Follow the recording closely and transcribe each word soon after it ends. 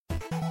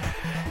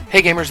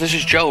Hey gamers, this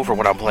is Joe for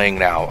What I'm Playing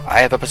Now. I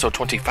have episode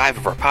 25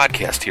 of our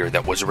podcast here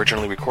that was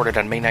originally recorded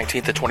on May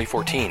 19th of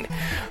 2014.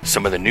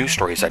 Some of the news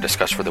stories I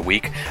discussed for the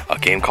week, a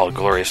game called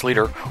Glorious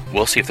Leader,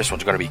 we'll see if this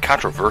one's going to be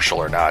controversial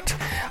or not.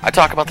 I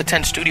talk about the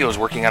 10 studios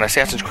working on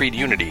Assassin's Creed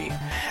Unity,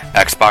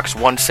 Xbox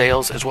One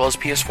sales as well as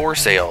PS4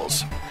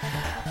 sales.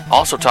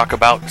 Also talk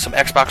about some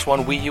Xbox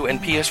One, Wii U, and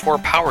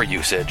PS4 power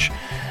usage.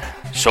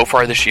 So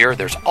far this year,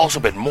 there's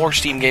also been more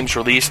Steam games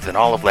released than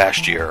all of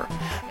last year.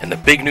 And the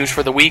big news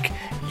for the week,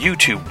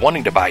 YouTube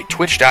wanting to buy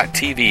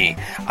Twitch.tv.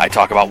 I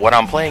talk about what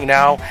I'm playing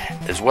now,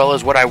 as well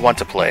as what I want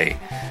to play.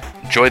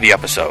 Enjoy the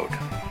episode.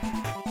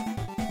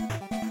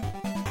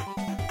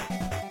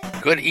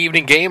 Good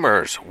evening,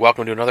 gamers.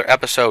 Welcome to another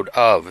episode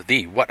of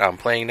the What I'm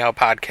Playing Now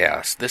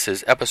podcast. This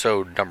is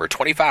episode number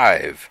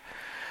 25.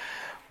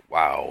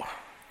 Wow.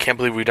 Can't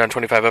believe we've done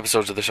 25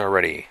 episodes of this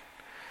already.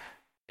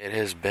 It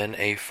has been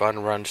a fun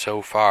run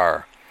so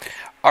far.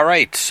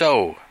 Alright,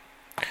 so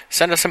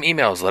send us some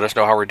emails. Let us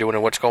know how we're doing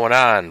and what's going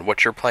on,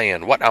 what you're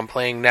playing.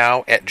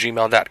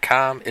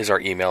 whatimplayingnow@gmail.com is our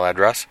email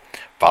address.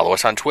 Follow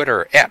us on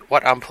Twitter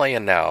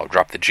 @whatimplayingnow.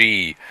 Drop the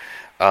G.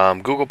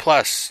 Google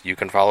Plus. You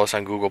can follow us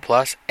on Google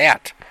Plus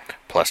at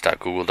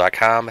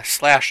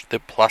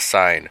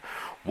plus.google.com/the+sign.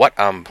 What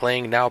I'm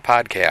Playing Now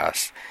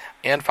podcast.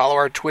 And follow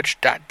our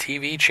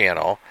Twitch.tv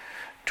channel.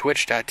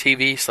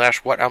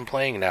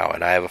 Twitch.tv/whatimplayingnow.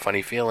 And I have a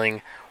funny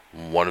feeling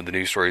one of the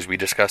news stories we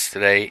discussed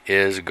today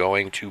is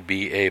going to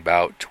be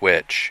about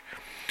Twitch.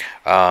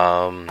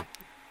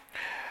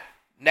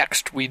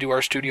 Next, we do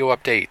our studio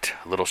update.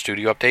 A little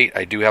studio update.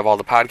 I do have all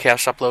the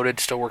podcasts uploaded.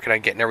 Still working on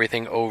getting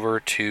everything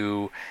over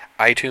to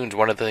iTunes.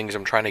 One of the things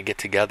I'm trying to get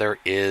together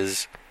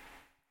is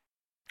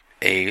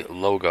a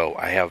logo.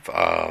 I have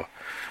a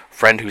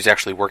friend who's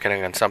actually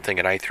working on something,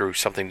 and I threw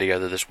something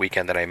together this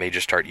weekend that I may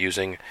just start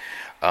using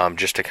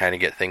just to kind of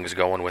get things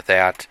going with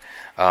that.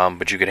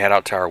 But you can head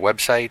out to our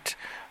website,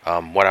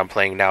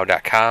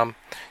 whatimplayingnow.com.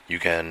 You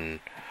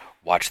can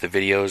watch the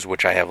videos,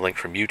 which I have linked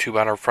from YouTube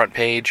on our front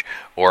page,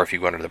 or if you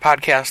go under the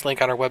podcast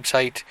link on our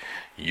website,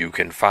 you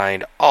can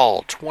find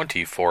all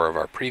 24 of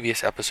our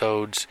previous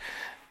episodes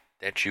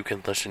that you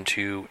can listen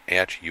to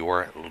at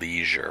your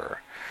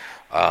leisure.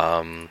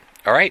 All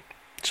right,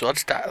 so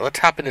let's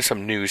hop into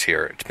some news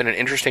here. It's been an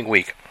interesting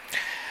week.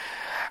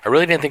 I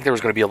really didn't think there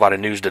was going to be a lot of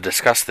news to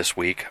discuss this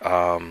week,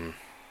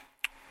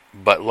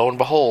 but lo and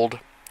behold,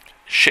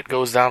 shit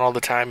goes down all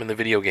the time in the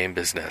video game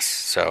business.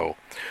 So,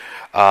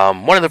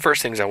 one of the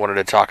first things I wanted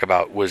to talk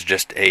about was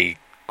just a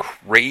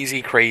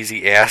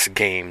crazy ass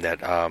game that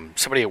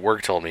somebody at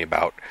work told me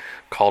about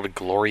called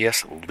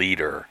Glorious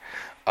Leader.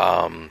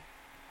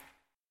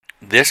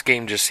 This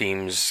game just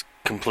seems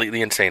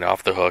completely insane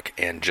off the hook,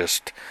 and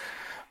just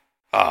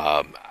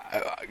I'm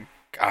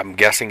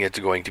guessing it's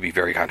going to be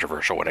very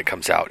controversial when it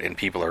comes out, and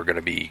people are going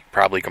to be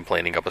probably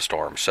complaining up a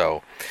storm.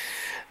 So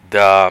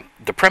the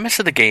premise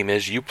of the game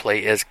is you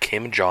play as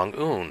Kim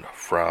Jong-un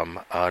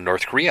from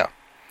North Korea.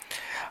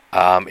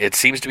 It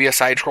seems to be a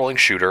side-scrolling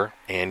shooter,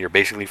 and you're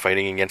basically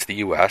fighting against the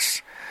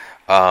U.S.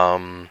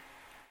 But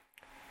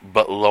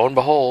lo and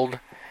behold,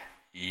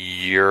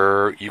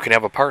 you can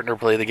have a partner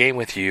play the game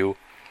with you,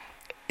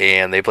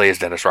 and they play as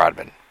Dennis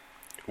Rodman,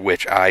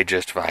 which I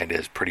just find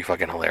is pretty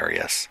fucking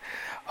hilarious.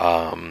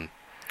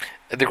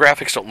 The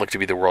graphics don't look to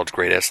be the world's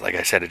greatest. Like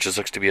I said, it just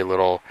looks to be a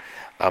little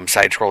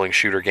side-scrolling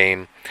shooter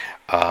game.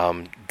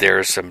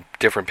 There's some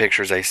different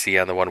pictures I see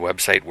on the one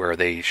website where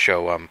they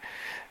show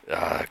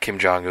Kim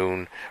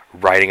Jong-un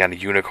riding on a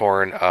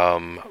unicorn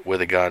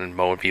with a gun,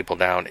 mowing people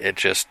down. It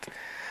just,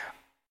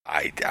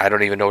 I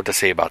don't even know what to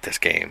say about this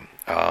game.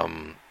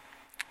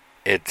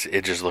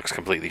 It just looks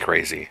completely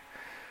crazy.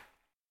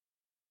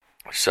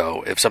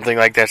 So if something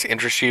like that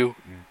interests you,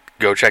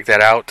 go check that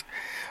out.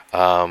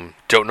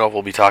 Don't know if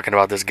we'll be talking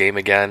about this game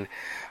again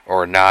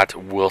or not.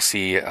 We'll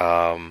see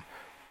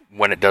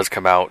when it does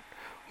come out,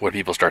 what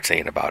people start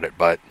saying about it.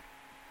 But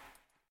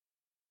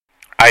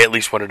I at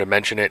least wanted to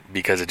mention it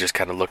because it just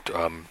kind of looked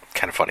kind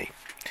of funny.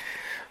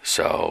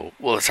 So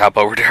let's hop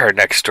over to our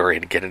next story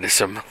and get into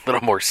some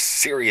little more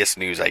serious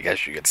news, I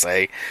guess you could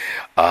say.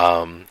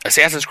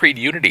 Assassin's Creed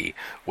Unity,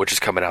 which is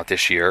coming out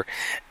this year,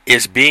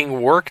 is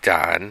being worked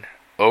on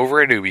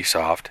over at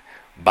Ubisoft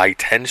by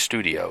 10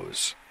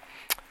 studios,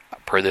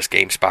 per this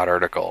GameSpot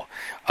article.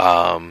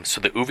 So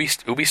the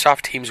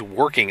Ubisoft teams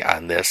working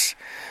on this,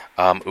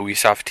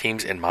 Ubisoft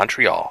teams in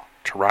Montreal,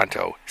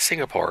 Toronto,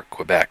 Singapore,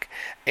 Quebec,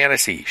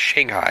 Annecy,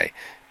 Shanghai,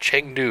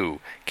 Chengdu,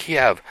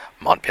 Kiev,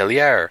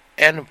 Montpellier,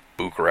 and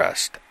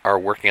Bucharest are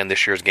working on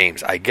this year's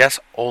games. I guess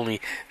only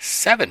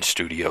 7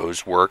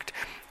 studios worked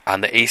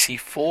on the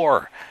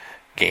AC4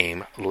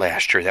 game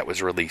last year that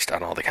was released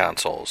on all the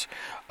consoles.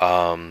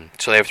 So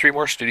they have 3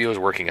 more studios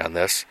working on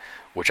this,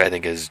 which I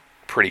think is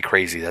pretty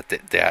crazy that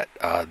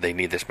they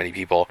need this many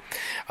people.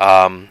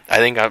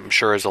 I'm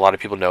sure, as a lot of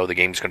people know, the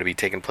game's going to be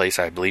taking place,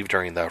 I believe,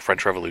 during the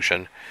French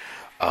Revolution,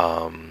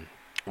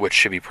 which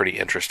should be pretty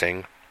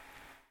interesting.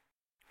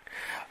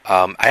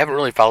 I haven't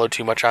really followed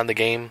too much on the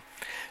game.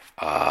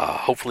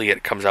 Hopefully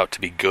it comes out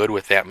to be good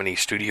with that many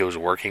studios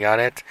working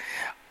on it.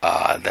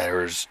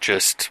 There's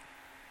just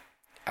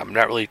I'm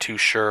not really too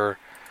sure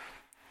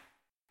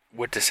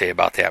what to say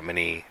about that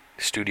many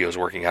studios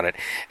working on it.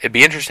 It'd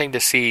be interesting to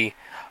see,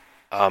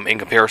 in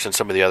comparison,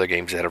 some of the other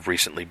games that have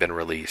recently been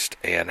released,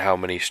 and how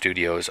many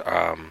studios,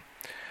 how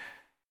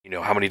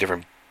many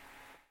different,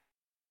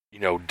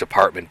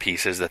 department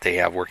pieces that they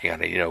have working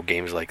on it.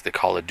 Games like the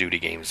Call of Duty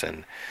games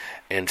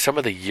and some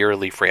of the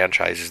yearly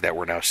franchises that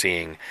we're now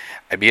seeing.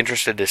 I'd be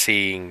interested to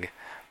seeing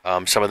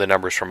some of the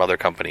numbers from other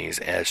companies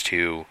as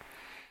to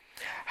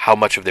how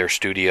much of their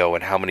studio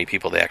and how many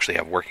people they actually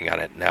have working on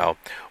it. Now,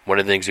 one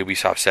of the things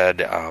Ubisoft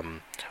said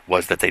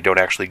was that they don't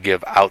actually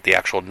give out the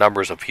actual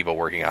numbers of people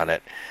working on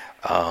it,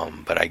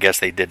 but I guess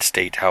they did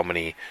state how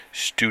many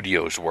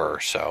studios were.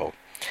 So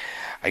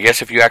I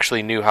guess if you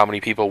actually knew how many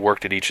people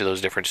worked at each of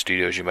those different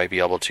studios, you might be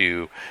able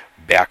to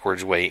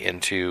backwards way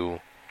into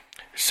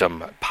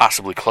some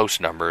possibly close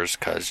numbers,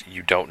 because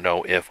you don't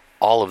know if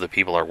all of the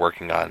people are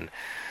working on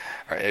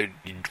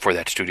for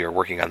that studio are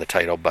working on the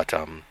title, but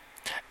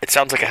it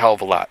sounds like a hell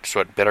of a lot,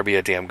 so it better be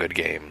a damn good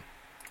game.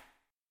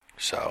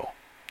 So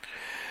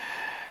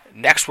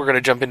next, we're going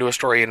to jump into a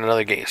story in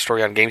another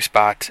story on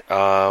GameSpot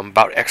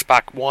about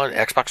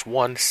Xbox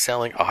One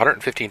selling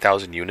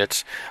 115,000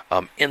 units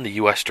in the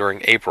U.S.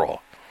 during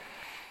April.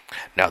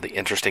 Now, the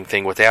interesting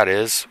thing with that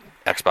is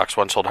Xbox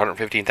One sold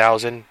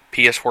 115,000.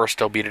 PS4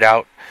 still beat it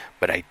out,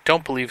 but I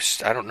don't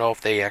know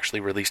if they actually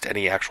released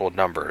any actual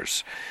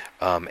numbers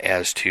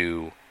as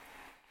to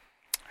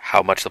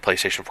how much the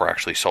PlayStation 4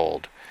 actually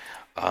sold.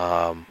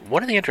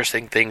 One of the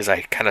interesting things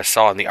I kind of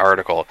saw in the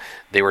article,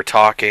 they were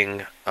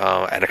talking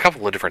at a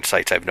couple of different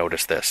sites. I've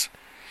noticed this.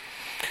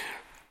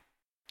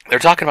 They're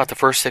talking about the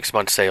first 6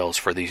 months sales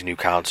for these new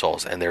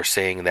consoles, and they're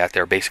saying that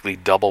they're basically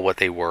double what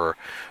they were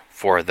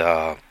for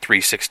the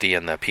 360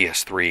 and the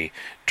PS3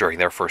 during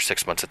their first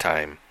 6 months of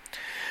time.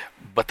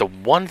 But the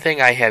one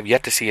thing I have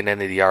yet to see in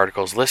any of the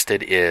articles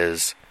listed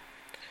is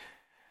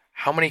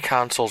how many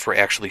consoles were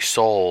actually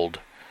sold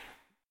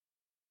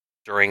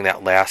during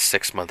that last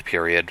 6 month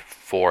period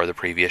for the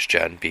previous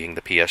gen, being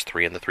the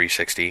PS3 and the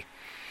 360,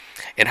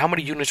 and how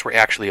many units were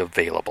actually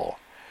available.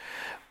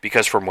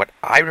 Because from what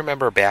I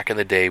remember back in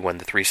the day when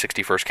the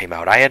 360 first came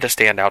out, I had to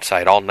stand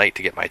outside all night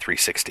to get my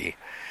 360,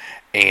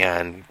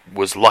 and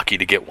was lucky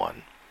to get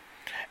one.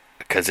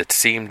 Because it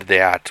seemed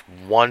that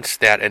once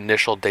that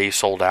initial day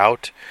sold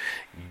out,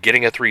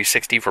 getting a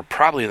 360 for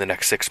probably the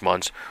next 6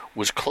 months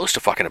was close to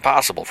fucking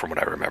impossible from what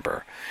I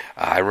remember.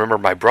 I remember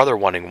my brother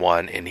wanting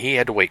one, and he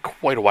had to wait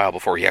quite a while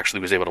before he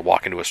actually was able to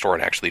walk into a store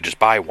and actually just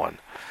buy one.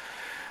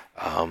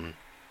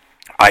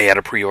 I had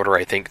a pre-order,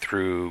 I think,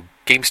 through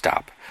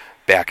GameStop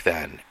back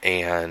then,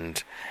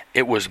 and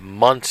it was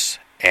months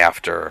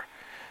after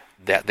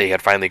that they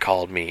had finally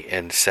called me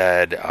and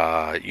said,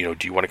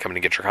 do you want to come in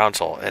and get your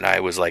console? And I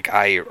was like,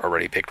 I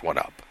already picked one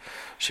up,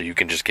 so you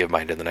can just give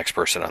mine to the next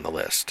person on the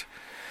list.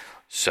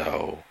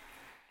 So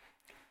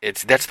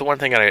that's the one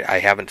thing I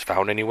haven't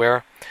found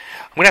anywhere.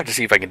 I'm going to have to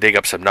see if I can dig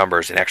up some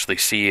numbers and actually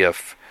see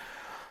if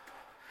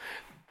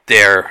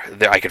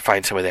I could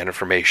find some of that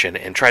information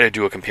and try to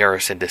do a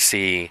comparison to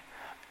see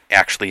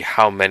actually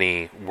how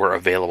many were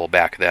available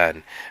back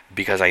then,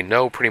 because I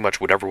know pretty much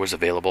whatever was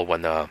available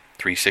when the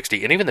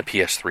 360 and even the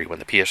PS3, when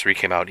the PS3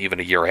 came out even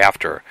a year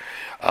after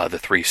the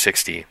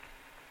 360,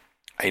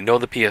 I know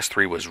the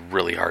PS3 was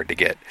really hard to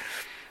get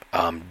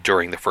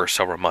during the first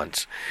several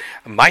months.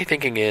 My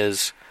thinking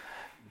is,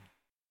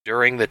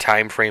 during the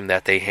time frame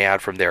that they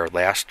had from their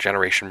last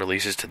generation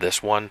releases to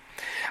this one,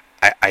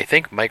 I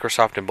think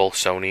Microsoft and both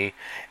Sony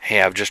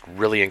have just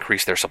really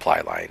increased their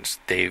supply lines.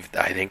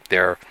 I think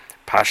they're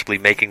possibly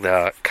making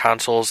the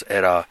consoles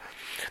they're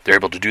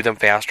able to do them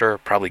faster,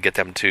 probably get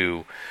them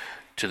to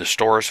the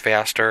stores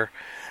faster,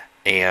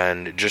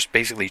 and just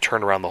basically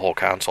turn around the whole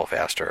console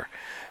faster.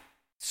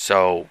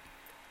 So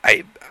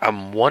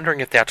I'm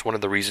wondering if that's one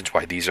of the reasons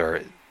why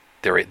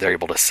they're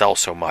able to sell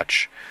so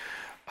much,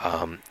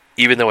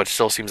 even though it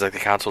still seems like the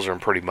consoles are in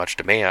pretty much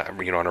demand,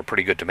 under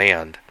pretty good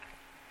demand.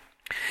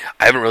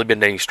 I haven't really been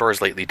to any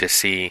stores lately to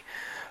see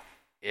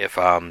if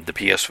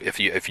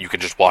if you can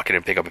just walk in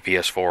and pick up a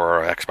PS4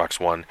 or a Xbox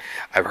One.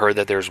 I've heard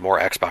that there's more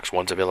Xbox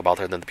Ones available out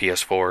there than the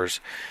PS4s,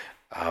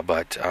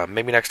 but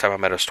maybe next time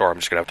I'm at a store, I'm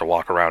just gonna have to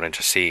walk around and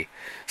just see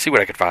what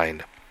I could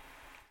find,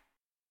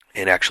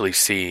 and actually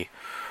see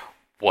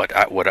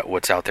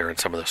what's out there in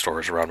some of the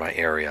stores around my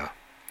area.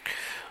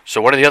 So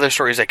one of the other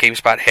stories that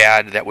GameSpot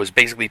had that was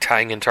basically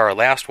tying into our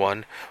last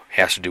one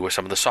has to do with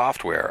some of the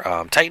software.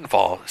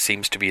 Titanfall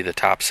seems to be the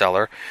top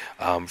seller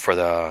for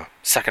the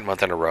second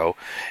month in a row.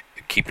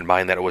 Keep in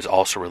mind that it was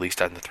also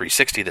released on the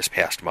 360 this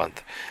past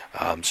month.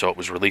 So it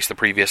was released the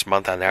previous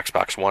month on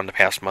Xbox One, the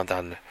past month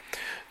on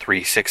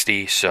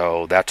 360.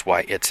 So that's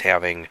why it's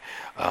having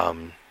a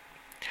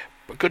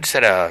good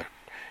set of,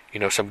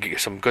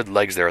 some good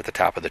legs there at the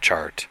top of the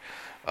chart.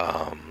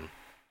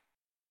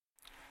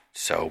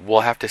 So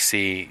we'll have to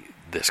see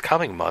this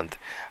coming month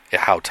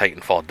how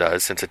Titanfall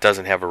does, since it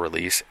doesn't have a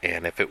release,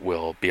 and if it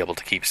will be able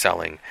to keep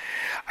selling.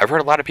 I've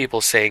heard a lot of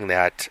people saying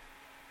that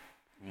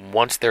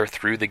once they're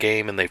through the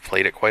game and they've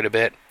played it quite a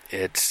bit,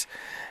 it's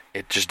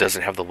it just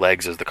doesn't have the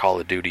legs as the Call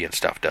of Duty and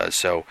stuff does.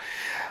 So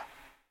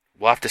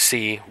we'll have to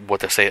see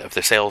what if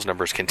the sales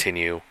numbers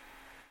continue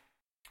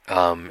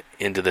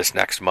into this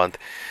next month,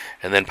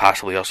 and then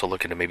possibly also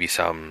look into maybe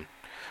some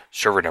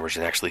server numbers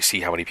and actually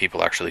see how many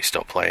people are actually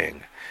still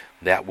playing.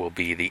 That will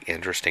be the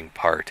interesting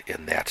part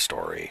in that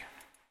story.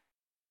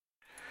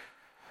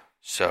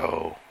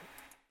 So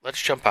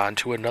let's jump on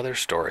to another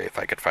story, if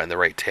I could find the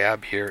right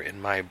tab here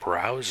in my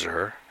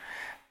browser.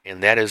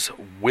 And that is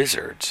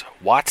Wizards.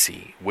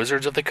 WotC,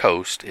 Wizards of the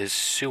Coast, is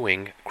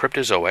suing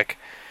Cryptozoic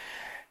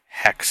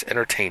Hex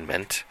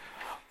Entertainment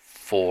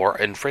for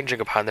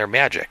infringing upon their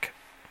Magic.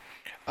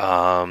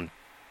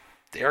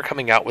 They are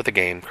coming out with a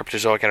game.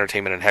 Cryptozoic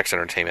Entertainment and Hex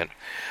Entertainment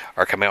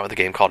are coming out with a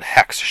game called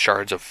Hex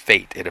Shards of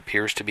Fate. It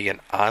appears to be a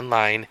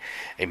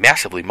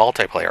massively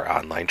multiplayer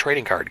online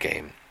trading card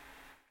game.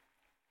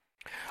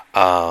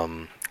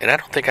 And I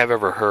don't think I've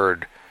ever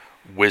heard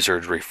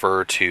Wizards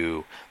refer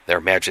to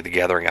their Magic the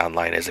Gathering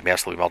Online as a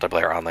massively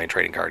multiplayer online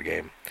trading card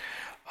game.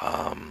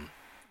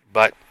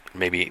 But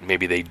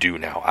maybe they do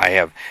now.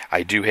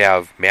 I do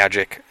have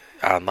Magic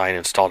Online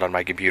installed on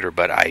my computer,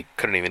 but I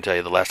couldn't even tell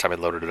you the last time I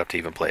loaded it up to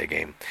even play a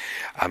game.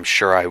 I'm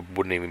sure I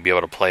wouldn't even be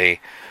able to play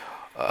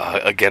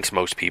against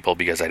most people,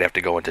 because I'd have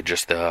to go into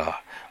just the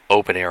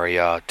open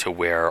area to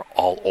where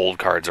all old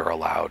cards are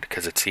allowed,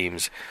 because it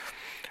seems,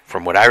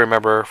 from what I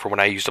remember from when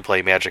I used to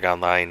play Magic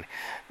Online,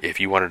 if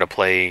you wanted to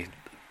play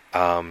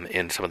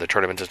in some of the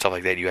tournaments and stuff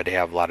like that, you had to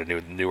have a lot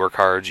of newer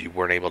cards. You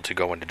weren't able to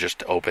go into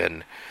just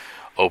open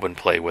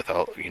play with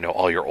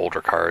all your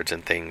older cards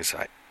and things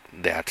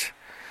that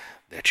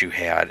you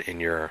had in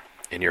your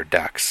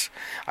decks.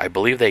 I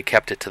believe they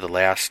kept it to the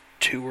last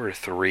 2 or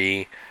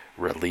 3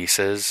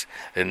 releases,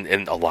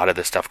 and a lot of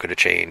this stuff could have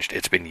changed.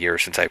 It's been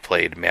years since I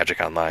played Magic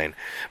Online,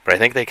 but I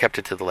think they kept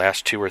it to the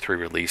last 2 or 3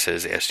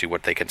 releases as to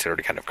what they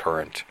considered kind of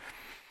current.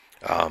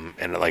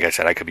 And like I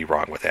said, I could be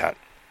wrong with that.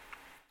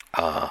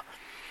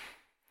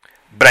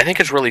 But I think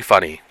it's really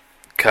funny,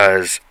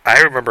 because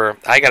I remember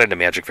I got into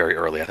Magic very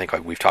early. I think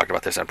we've talked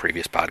about this on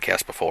previous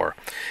podcasts before.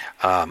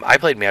 I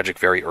played Magic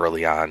very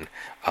early on.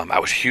 I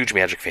was a huge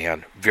Magic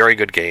fan. Very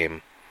good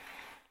game.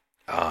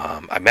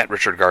 I met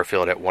Richard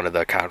Garfield at one of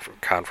the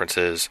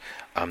conferences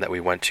that we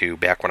went to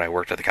back when I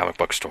worked at the comic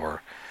book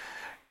store.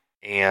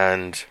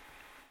 And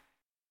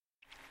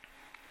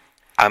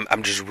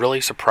I'm just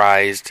really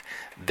surprised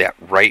that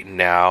right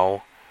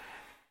now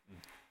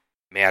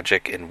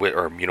Magic and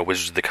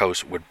Wizards of the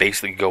Coast would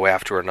basically go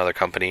after another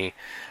company,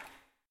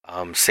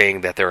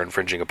 saying that they're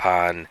infringing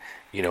upon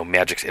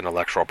Magic's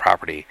intellectual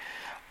property,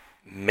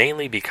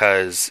 mainly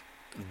because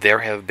there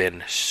have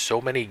been so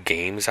many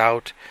games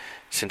out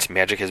since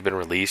Magic has been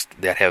released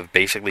that have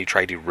basically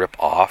tried to rip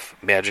off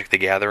Magic the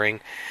Gathering,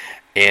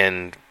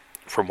 and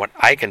from what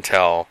I can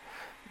tell,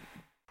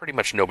 pretty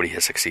much nobody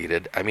has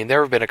succeeded. I mean,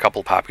 there have been a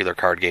couple popular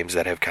card games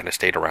that have kind of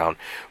stayed around.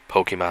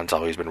 Pokemon's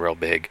always been real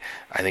big.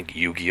 I think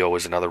Yu-Gi-Oh!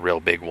 Is another real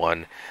big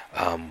one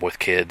with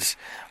kids.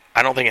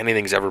 I don't think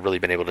anything's ever really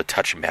been able to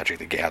touch Magic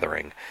the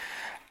Gathering.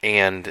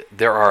 And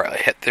there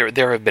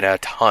have been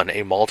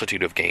a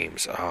multitude of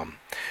games.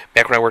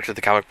 Back when I worked at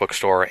the comic book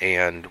store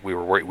and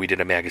we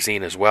did a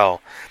magazine as well,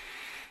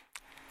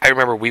 I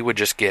remember we would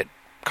just get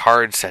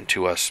cards sent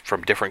to us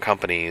from different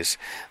companies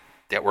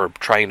that were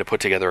trying to put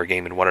together a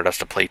game and wanted us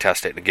to play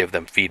test it and give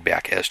them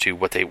feedback as to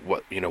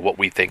what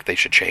we think they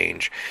should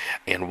change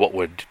and what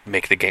would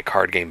make the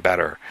card game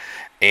better.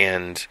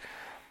 And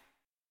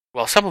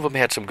while some of them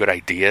had some good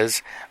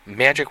ideas,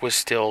 Magic was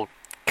still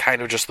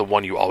kind of just the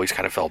one you always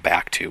kind of fell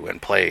back to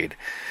and played.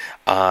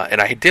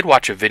 And I did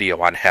watch a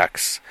video on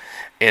Hex,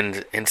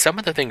 and some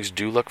of the things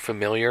do look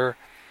familiar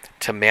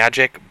to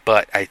Magic,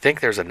 but I think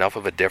there's enough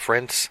of a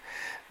difference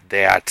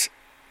that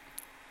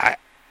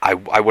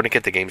I wouldn't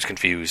get the games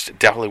confused.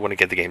 Definitely wouldn't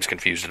get the games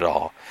confused at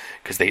all,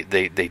 because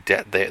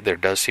there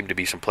does seem to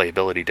be some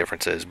playability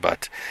differences.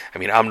 But I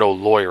mean, I'm no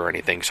lawyer or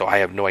anything, so I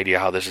have no idea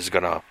how this is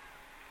gonna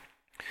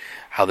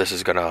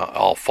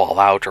all fall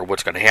out or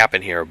what's gonna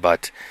happen here.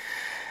 But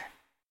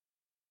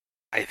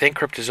I think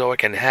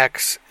Cryptozoic and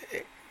Hex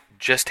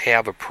just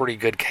have a pretty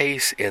good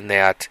case in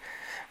that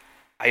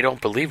I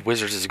don't believe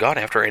Wizards has gone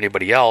after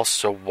anybody else,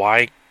 so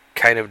why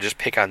kind of just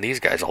pick on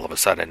these guys all of a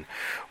sudden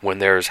when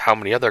there's how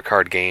many other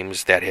card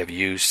games that have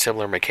used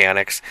similar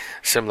mechanics,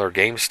 similar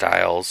game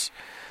styles?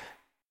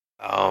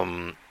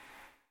 I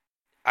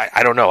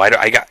don't know.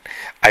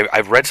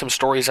 I've read some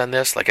stories on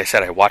this. Like I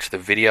said, I watched the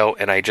video,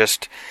 and I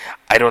don't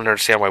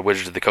understand why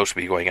Wizards of the Coast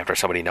would be going after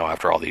somebody now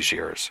after all these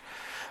years.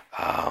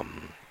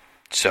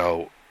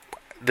 So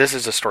this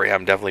is a story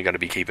I'm definitely going to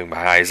be keeping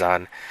my eyes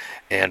on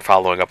and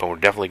following up, and we're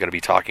definitely going to be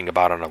talking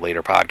about on a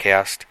later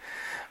podcast.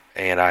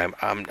 And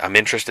I'm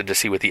interested to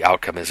see what the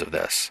outcome is of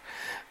this.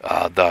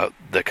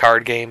 The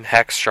card game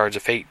Hex Shards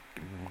of Fate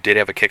did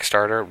have a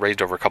Kickstarter,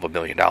 raised over a couple $2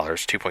 million,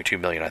 $2.2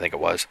 million I think it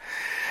was,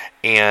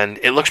 and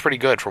it looks pretty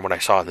good from what I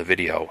saw in the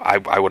video.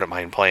 I wouldn't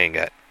mind playing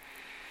it.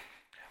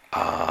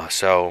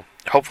 So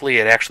hopefully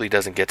it actually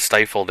doesn't get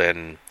stifled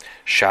and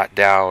shot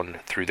down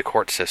through the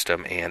court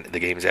system, and the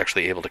game is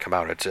actually able to come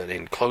out. It's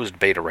in closed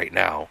beta right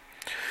now.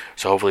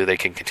 So hopefully they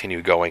can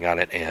continue going on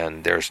it,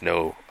 and there's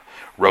no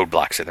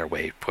roadblocks in their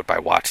way put by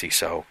WotC.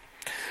 So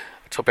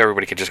let's hope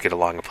everybody can just get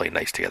along and play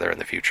nice together in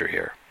the future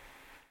here.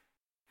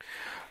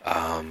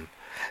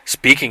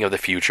 Speaking of the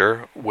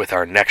future, with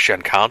our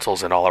next-gen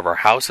consoles in all of our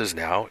houses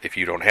now, if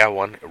you don't have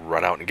one,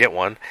 run out and get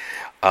one.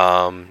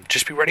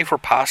 Just be ready for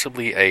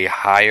possibly a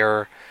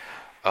higher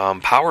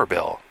power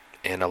bill,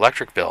 an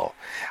electric bill.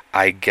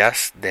 I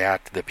guess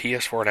that the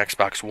PS4 and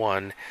Xbox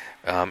One,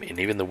 and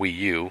even the Wii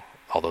U,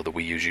 although the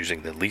Wii U is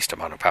using the least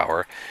amount of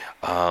power,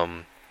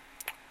 a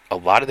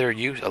lot of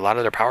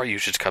their power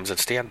usage comes in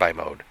standby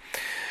mode.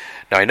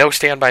 Now, I know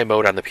standby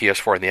mode on the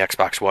PS4 and the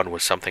Xbox One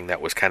was something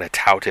that was kind of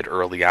touted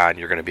early on.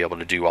 You're going to be able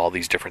to do all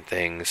these different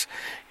things.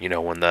 You know,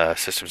 when the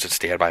system's in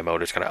standby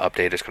mode, it's going to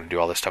update, it's going to do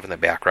all this stuff in the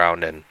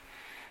background. And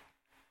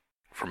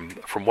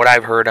from what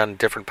I've heard on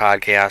different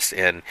podcasts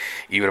and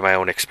even in my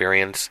own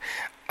experience,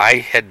 I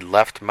had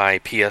left my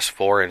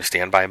PS4 in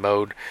standby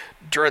mode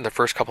during the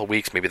first couple of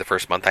weeks, maybe the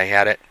first month I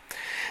had it.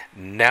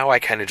 Now I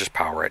kind of just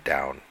power it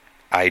down.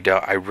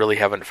 I really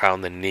haven't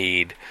found the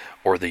need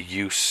or the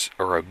use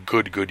or a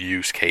good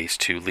use case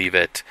to leave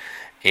it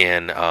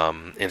in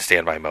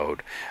standby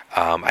mode.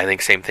 I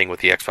think same thing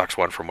with the Xbox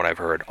One. From what I've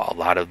heard, a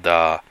lot of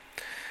the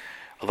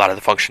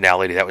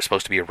functionality that was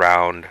supposed to be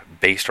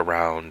based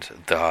around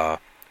the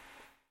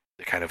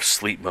kind of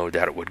sleep mode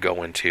that it would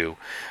go into,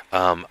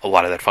 a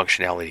lot of that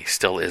functionality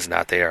still is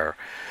not there.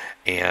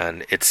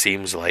 And it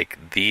seems like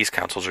these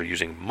consoles are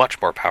using much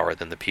more power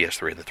than the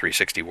PS3 and the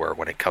 360 were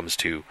when it comes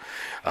to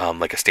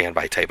like a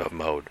standby type of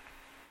mode.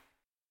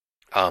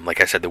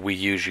 Like I said, the Wii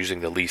U is using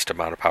the least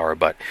amount of power,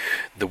 but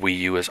the Wii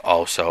U has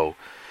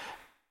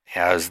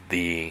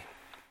the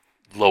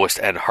lowest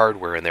end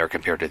hardware in there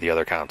compared to the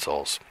other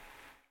consoles.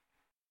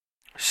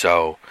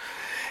 So,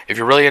 if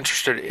you're really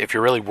interested, if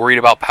you're really worried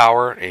about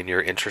power and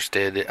you're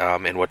interested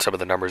in what some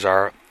of the numbers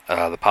are,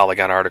 the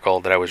Polygon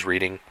article that I was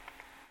reading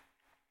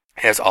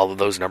has all of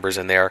those numbers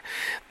in there.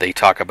 They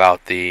talk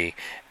about the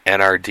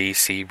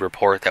NRDC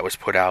report that was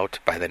put out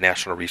by the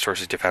National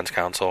Resources Defense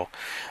Council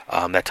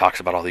that talks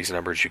about all these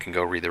numbers. You can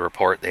go read the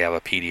report. They have a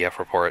PDF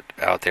report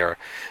out there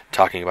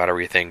talking about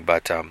everything.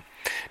 But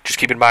just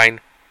keep in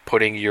mind,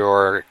 putting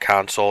your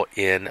console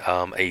in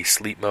a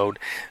sleep mode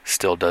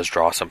still does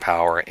draw some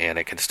power, and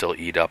it can still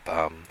eat up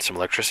some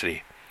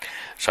electricity.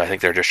 So I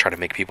think they're just trying to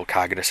make people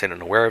cognizant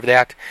and aware of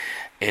that,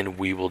 and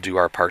we will do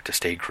our part to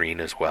stay green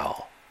as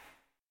well.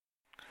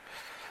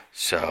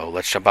 So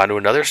let's jump on to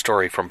another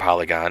story from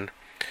Polygon.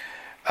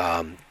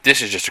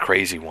 This is just a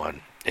crazy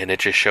one, and it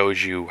just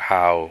shows you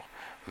how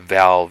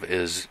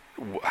good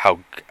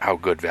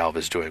Valve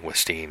is doing with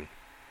Steam.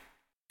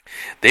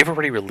 They've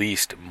already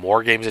released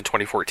more games in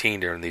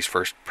 2014 during these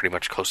first pretty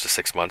much close to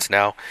 6 months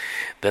now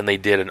than they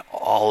did in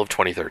all of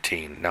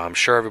 2013. Now, I'm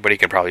sure everybody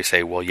can probably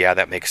say, well, yeah,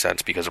 that makes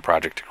sense because of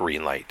Project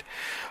Greenlight.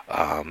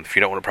 If you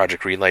don't know what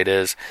Project Greenlight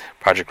is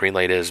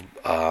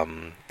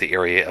the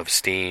area of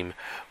Steam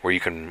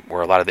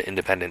where a lot of the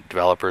independent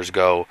developers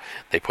go.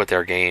 They put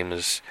their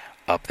games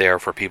up there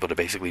for people to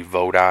basically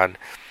vote on,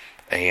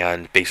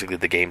 and basically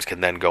the games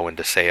can then go on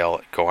to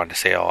sale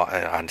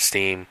on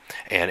Steam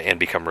and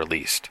become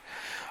released.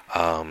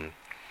 And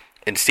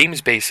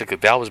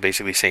Valve is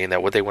basically saying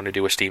that what they want to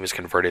do with Steam is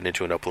convert it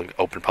into an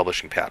open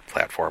publishing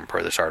platform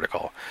per this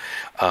article,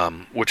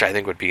 which I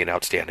think would be an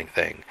outstanding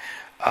thing.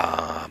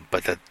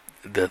 But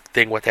the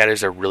thing with that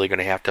is they're really going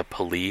to have to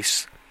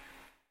police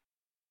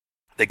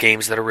the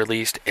games that are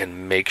released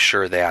and make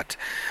sure that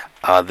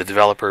the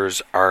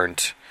developers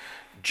aren't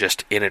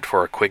just in it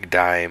for a quick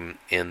dime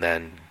and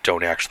then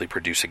don't actually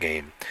produce a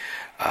game.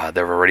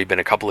 There have already been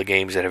a couple of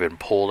games that have been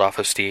pulled off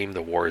of Steam.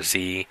 The War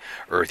Z,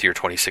 Earth Year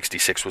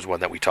 2066 was one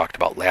that we talked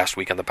about last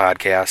week on the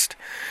podcast.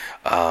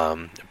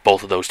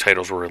 Both of those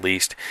titles were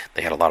released.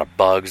 They had a lot of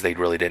bugs. They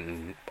really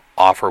didn't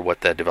offer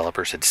what the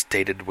developers had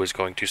stated was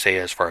going to say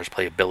as far as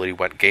playability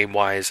went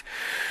game-wise.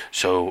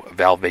 So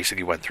Valve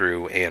basically went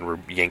through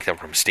and yanked them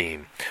from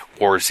Steam.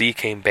 War Z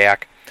came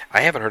back.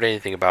 I haven't heard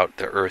anything about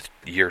the Earth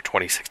Year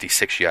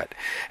 2066 yet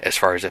as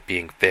far as it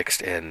being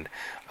fixed and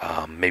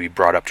maybe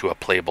brought up to a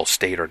playable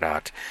state or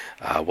not.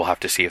 We'll have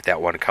to see if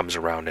that one comes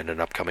around in an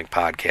upcoming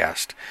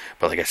podcast.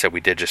 But like I said,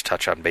 we did just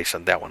touch on base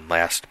on that one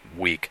last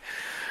week.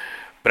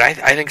 But I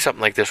think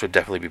something like this would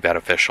definitely be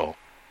beneficial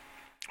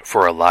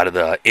for a lot of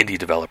the indie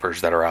developers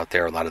that are out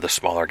there, a lot of the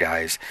smaller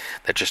guys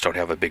that just don't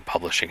have a big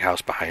publishing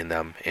house behind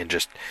them and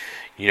just,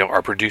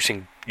 are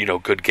producing,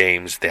 good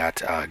games that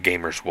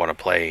gamers want to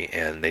play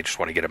and they just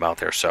want to get them out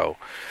there. So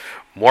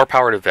more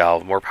power to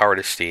Valve, more power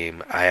to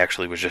Steam. I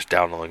actually was just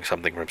downloading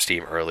something from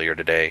Steam earlier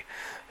today.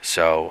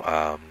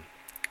 So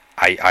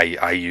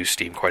I use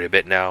Steam quite a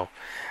bit now.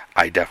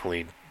 I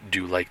definitely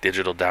do like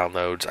digital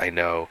downloads. I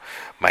know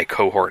my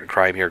cohort in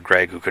crime here,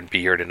 Greg, who couldn't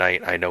be here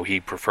tonight, I know he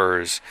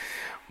prefers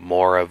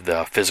more of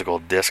the physical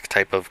disc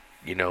type of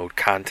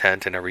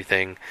content and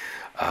everything,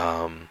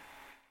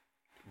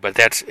 but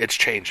it's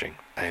changing.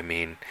 I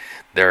mean,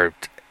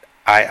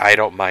 I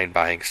don't mind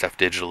buying stuff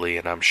digitally,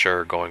 and I'm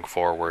sure going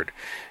forward,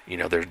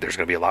 there's going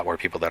to be a lot more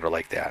people that are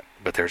like that.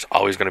 But there's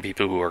always going to be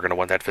people who are going to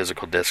want that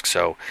physical disc.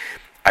 So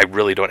I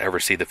really don't ever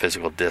see the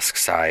physical disc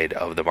side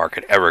of the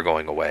market ever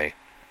going away.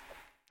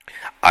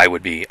 I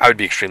would be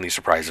extremely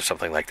surprised if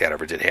something like that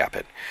ever did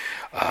happen,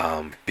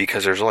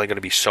 because there's only going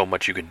to be so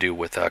much you can do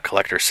with a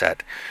collector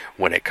set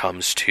when it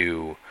comes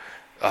to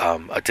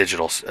a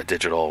digital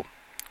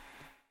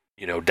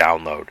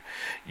download.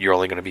 You're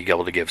only going to be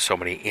able to give so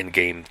many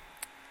in-game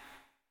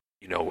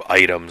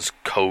items,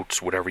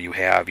 coats, whatever you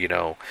have,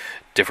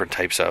 different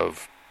types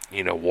of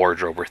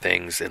wardrobe or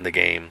things in the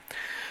game.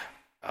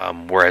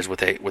 Whereas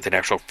with an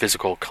actual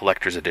physical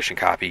collector's edition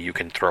copy, you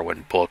can throw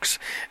in books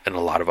and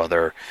a lot of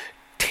other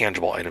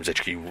tangible items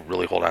that you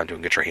really hold on to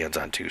and get your hands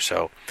on to.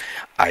 So,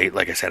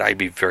 like I said, I'd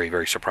be very,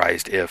 very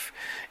surprised if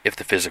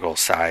the physical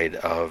side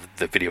of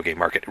the video game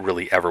market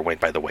really ever went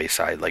by the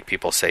wayside, like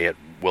people say it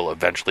will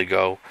eventually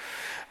go.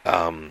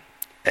 I'd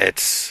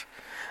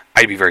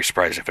be very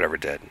surprised if it ever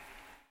did.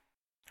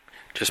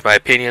 Just my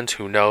opinions.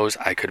 Who knows?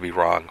 I could be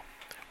wrong.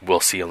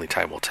 We'll see. Only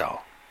time will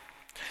tell.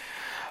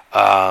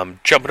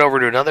 Jumping over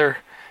to another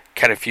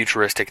kind of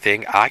futuristic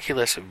thing,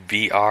 Oculus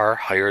VR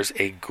hires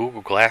a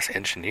Google Glass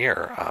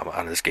engineer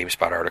on this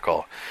GameSpot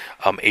article.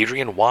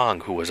 Adrian Wong,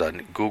 who was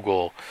on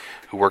Google,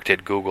 who worked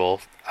at Google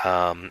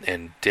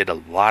and did a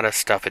lot of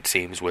stuff, it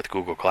seems, with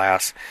Google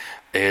Glass,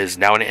 is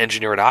now an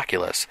engineer at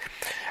Oculus.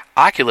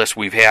 Oculus,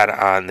 we've had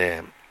on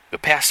the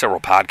past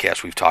several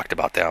podcasts, we've talked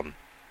about them.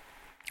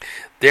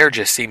 There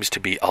just seems to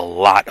be a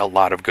lot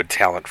of good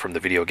talent from the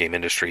video game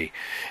industry,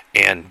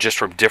 and just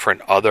from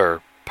different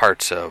other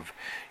parts of,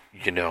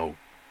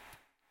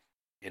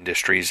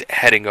 industries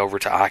heading over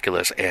to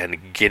Oculus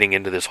and getting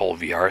into this whole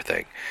VR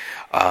thing.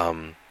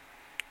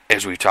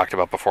 As we've talked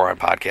about before on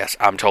podcasts,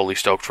 I'm totally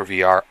stoked for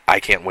VR. I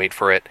can't wait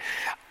for it.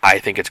 I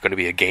think it's going to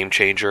be a game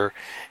changer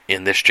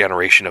in this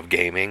generation of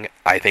gaming.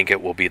 I think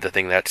it will be the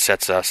thing that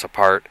sets us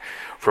apart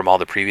from all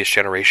the previous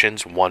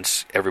generations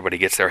once everybody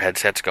gets their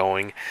headsets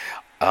going.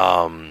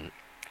 I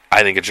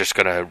think it's just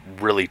going to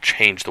really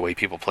change the way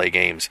people play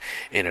games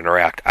and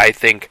interact. I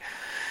think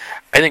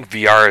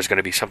VR is going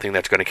to be something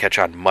that's going to catch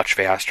on much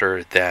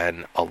faster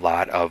than a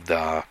lot of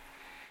the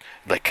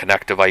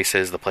Kinect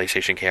devices, the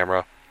PlayStation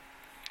camera.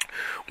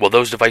 Well,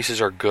 those devices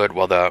are good.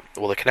 Well, the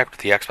Kinect with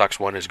the Xbox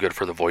One is good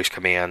for the voice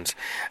commands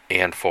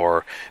and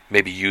for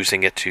maybe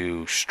using it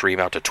to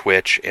stream out to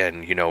Twitch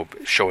and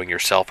showing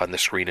yourself on the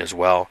screen as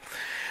well.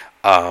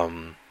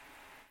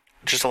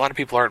 Just a lot of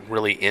people aren't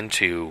really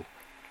into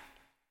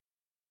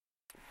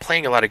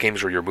playing a lot of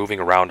games where you're moving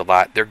around a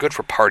lot. They're good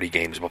for party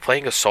games, but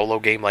playing a solo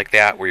game like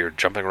that where you're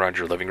jumping around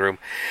your living room,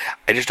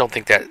 I just don't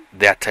think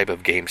that type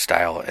of game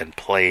style and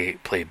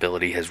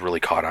playability has really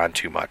caught on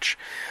too much.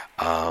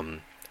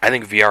 I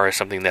think VR is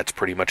something that's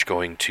pretty much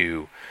going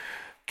to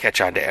catch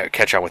on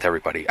with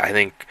everybody. I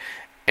think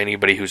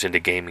anybody who's into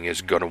gaming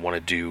is going to want to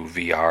do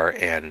VR,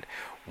 and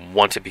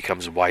once it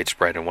becomes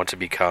widespread and once it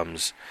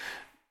becomes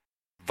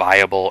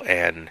viable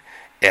and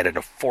at an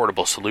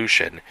affordable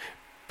solution,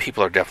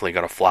 people are definitely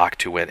going to flock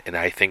to it, and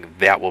I think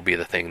that will be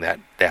the thing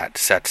that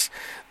sets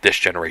this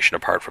generation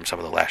apart from some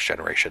of the last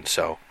generation.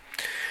 So,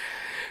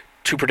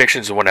 2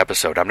 predictions in 1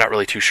 episode. I'm not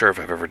really too sure if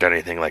I've ever done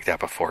anything like that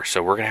before,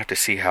 so we're going to have to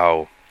see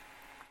how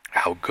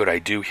good I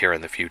do here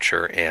in the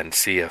future and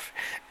see if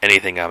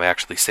anything I'm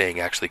actually saying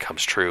actually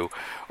comes true,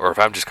 or if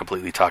I'm just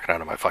completely talking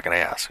out of my fucking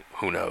ass.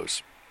 Who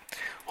knows?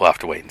 We'll have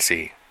to wait and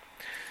see.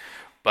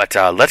 But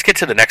let's get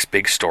to the next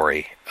big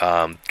story,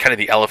 kind of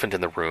the elephant in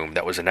the room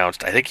that was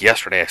announced, I think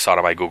yesterday. I saw it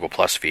on my Google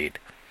Plus feed.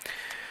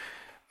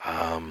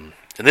 And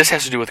this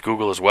has to do with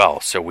Google as well,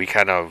 so we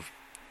kind of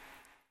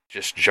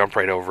just jump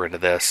right over into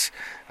this.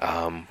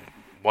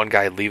 One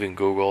guy leaving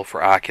Google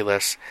for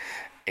Oculus,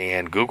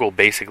 and Google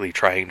basically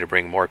trying to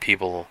bring more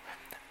people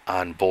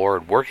on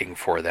board working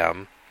for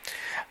them,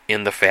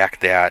 in the fact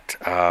that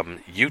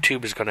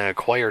YouTube is going to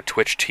acquire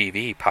Twitch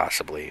TV,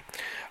 possibly,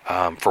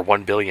 for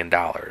 $1 billion.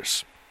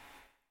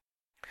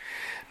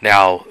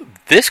 Now,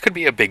 this could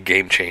be a big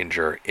game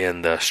changer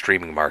in the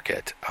streaming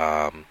market.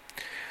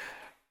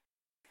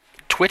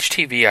 Twitch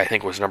TV, I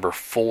think, was number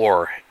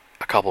 4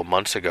 a couple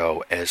months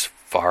ago as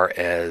far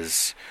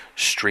as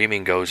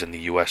streaming goes in the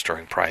U.S.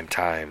 during prime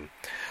time.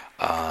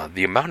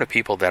 The amount of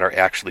people that are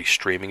actually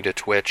streaming to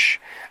Twitch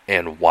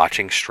and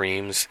watching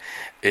streams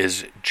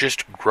is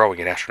just growing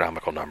in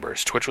astronomical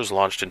numbers. Twitch was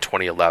launched in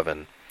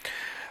 2011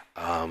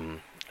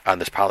 on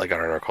this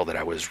Polygon article that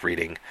I was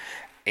reading,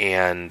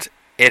 and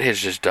it has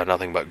just done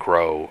nothing but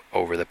grow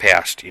over the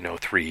past,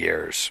 3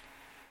 years.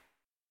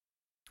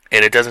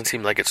 And it doesn't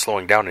seem like it's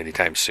slowing down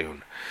anytime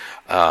soon.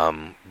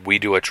 We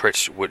do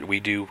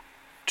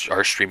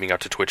our streaming out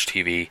to Twitch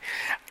TV,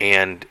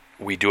 and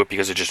we do it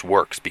because it just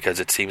works, because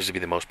it seems to be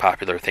the most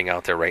popular thing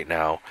out there right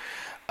now.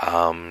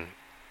 And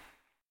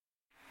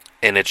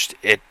it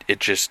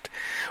just,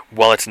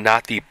 while it's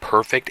not the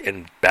perfect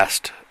and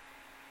best,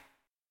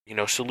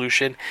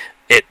 solution,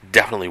 it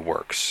definitely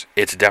works.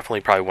 It's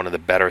definitely probably one of the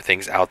better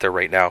things out there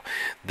right now.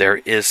 There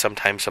is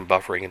sometimes some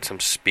buffering and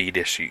some speed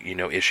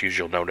issues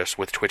you'll notice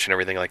with Twitch and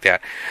everything like that.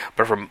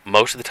 But for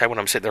most of the time when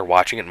I'm sitting there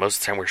watching it, most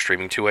of the time we're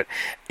streaming to it,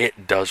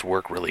 it does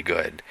work really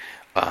good.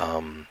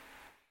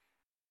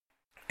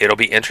 It'll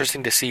be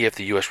interesting to see if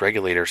the U.S.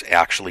 regulators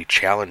actually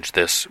challenge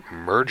this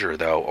merger,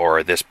 though,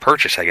 or this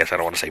purchase, I guess. I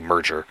don't want to say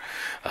merger,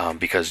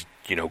 because,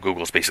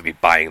 Google's basically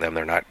buying them.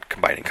 They're not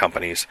combining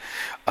companies.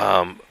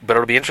 But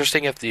it'll be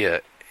interesting if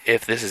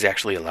this is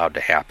actually allowed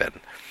to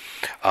happen.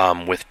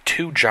 With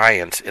two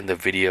giants in the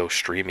video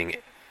streaming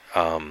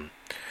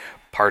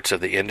parts of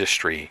the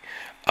industry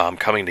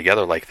coming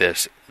together like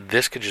this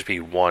could just be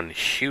one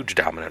huge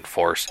dominant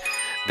force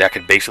that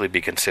could basically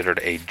be considered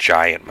a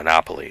giant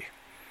monopoly.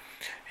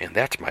 And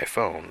that's my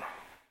phone.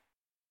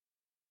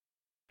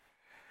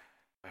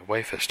 My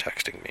wife is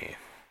texting me.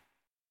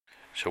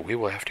 So we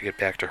will have to get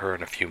back to her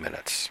in a few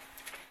minutes.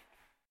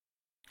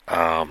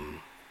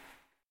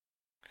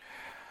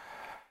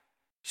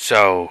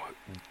 So,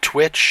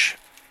 Twitch.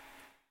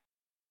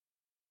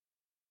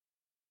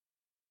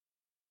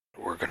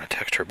 We're going to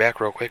text her back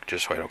real quick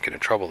just so I don't get in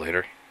trouble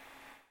later.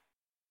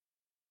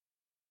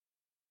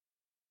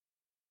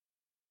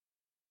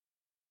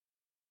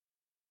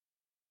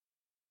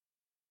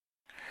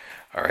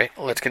 Alright,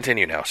 let's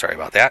continue now. Sorry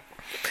about that.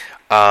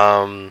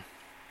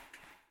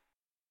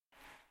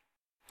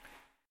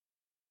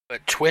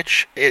 But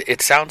Twitch,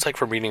 it sounds like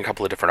from reading a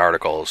couple of different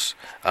articles,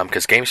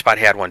 because GameSpot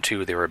had one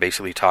too, they were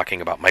basically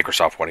talking about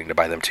Microsoft wanting to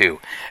buy them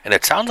too. And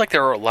it sounds like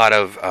there are a lot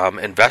of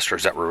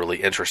investors that were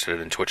really interested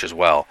in Twitch as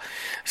well,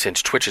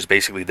 since Twitch is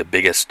basically the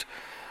biggest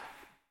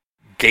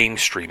game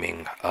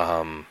streaming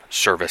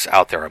service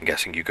out there, I'm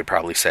guessing you could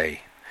probably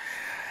say.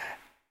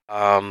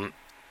 And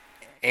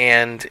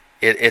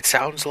it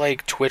sounds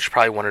like Twitch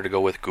probably wanted to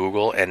go with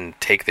Google and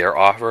take their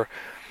offer.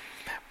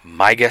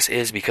 My guess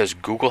is because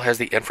Google has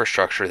the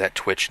infrastructure that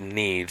Twitch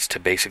needs to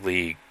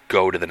basically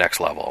go to the next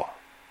level.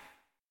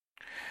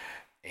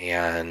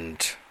 And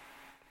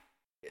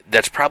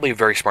that's probably a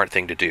very smart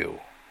thing to do.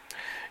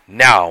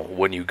 Now,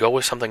 when you go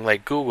with something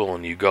like Google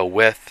and you go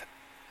with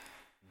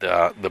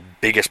the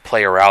biggest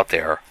player out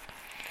there,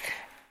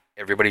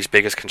 everybody's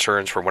biggest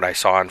concerns from what I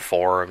saw on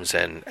forums,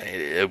 and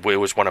it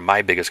was one of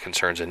my biggest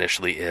concerns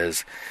initially,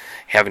 is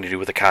having to do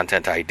with the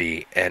content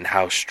ID and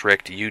how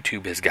strict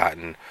YouTube has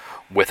gotten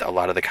with a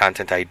lot of the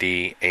content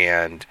ID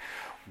and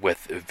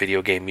with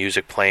video game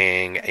music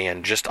playing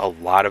and just a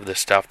lot of the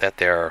stuff that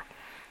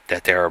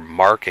they're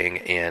marking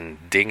and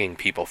dinging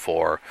people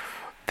for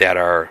that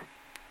are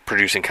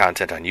producing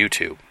content on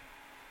YouTube.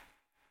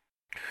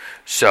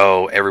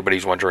 So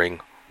everybody's wondering,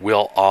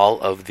 will all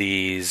of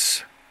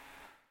these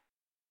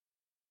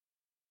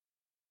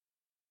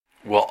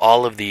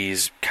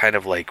kind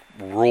of like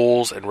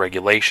rules and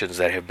regulations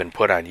that have been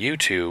put on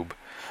YouTube,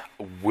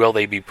 will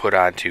they be put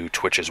onto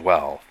Twitch as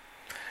well?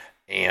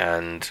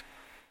 And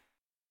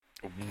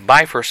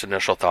my first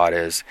initial thought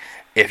is,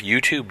 if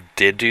YouTube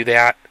did do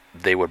that,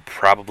 they would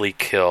probably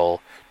kill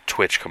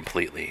Twitch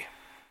completely.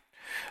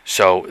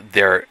 So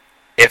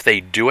if they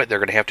do it, they're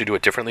going to have to do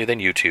it differently than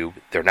YouTube.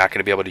 They're not going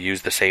to be able to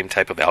use the same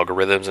type of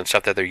algorithms and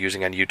stuff that they're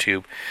using on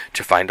YouTube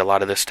to find a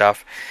lot of this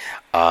stuff.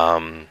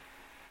 And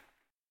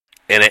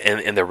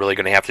they're really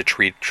going to have to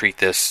treat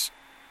this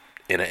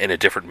in a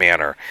different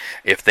manner.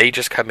 If they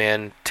just come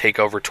in, take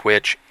over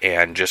Twitch,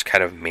 and just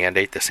kind of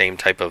mandate the same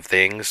type of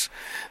things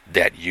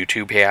that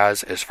YouTube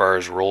has as far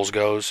as rules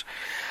goes,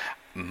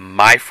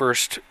 my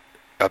first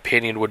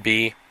opinion would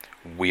be,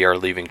 we are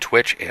leaving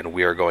Twitch and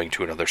we are going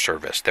to another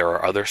service. There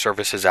are other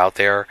services out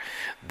there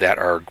that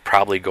are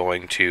probably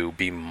going to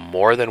be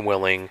more than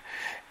willing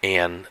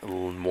and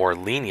more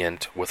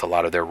lenient with a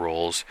lot of their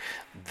rules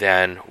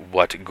than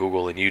what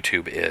Google and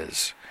YouTube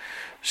is.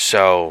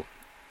 So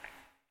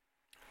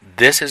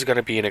this is going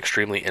to be an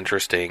extremely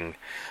interesting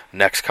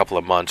next couple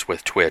of months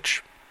with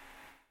Twitch.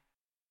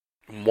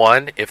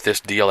 One, if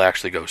this deal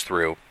actually goes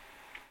through.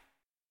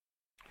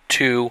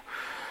 Two,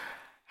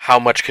 how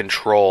much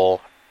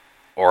control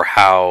or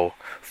how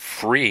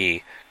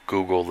free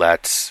Google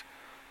lets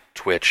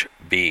Twitch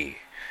be,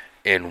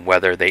 and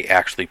whether they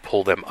actually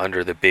pull them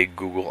under the big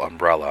Google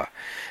umbrella.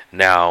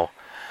 Now,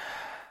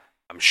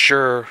 I'm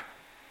sure,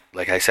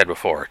 like I said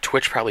before,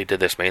 Twitch probably did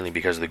this mainly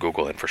because of the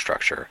Google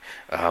infrastructure.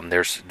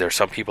 There's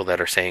some people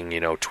that are saying,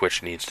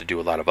 Twitch needs to do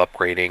a lot of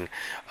upgrading.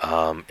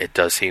 It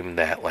does seem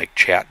that like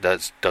chat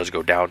does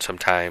go down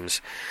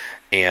sometimes,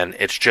 and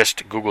it's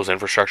just Google's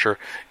infrastructure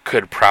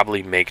could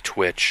probably make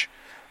Twitch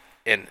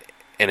an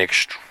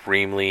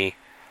extremely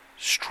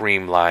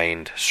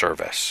streamlined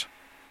service.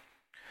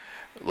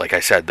 Like I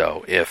said,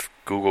 though, if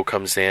Google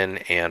comes in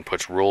and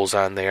puts rules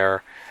on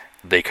there,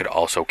 they could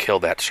also kill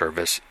that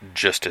service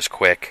just as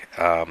quick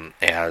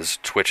as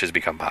Twitch has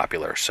become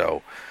popular.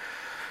 So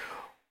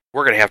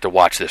we're going to have to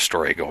watch this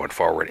story going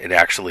forward and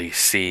actually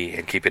see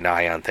and keep an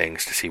eye on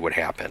things to see what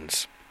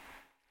happens.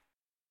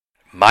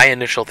 My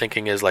initial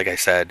thinking is, like I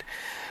said,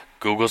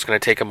 Google's going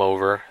to take them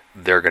over.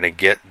 They're going to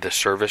get the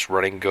service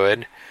running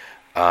good.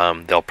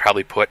 They'll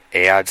probably put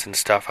ads and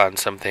stuff on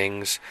some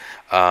things.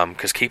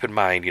 Because keep in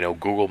mind,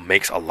 Google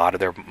makes a lot of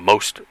their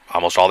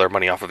almost all their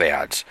money off of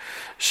ads.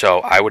 So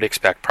I would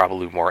expect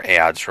probably more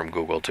ads from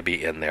Google to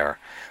be in there.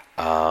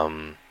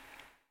 I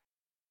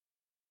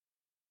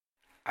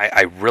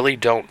really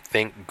don't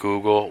think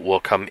Google will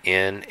come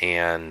in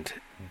and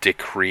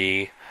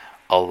decree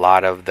a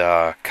lot of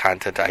the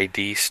content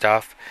ID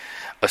stuff,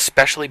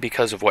 especially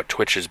because of what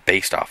Twitch is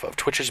based off of.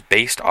 Twitch is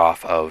based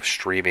off of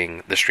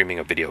the streaming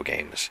of video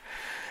games.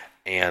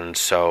 And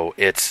so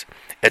it's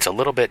a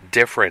little bit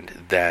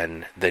different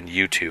than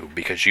YouTube,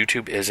 because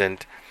YouTube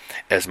isn't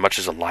as much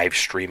as a live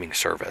streaming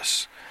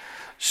service.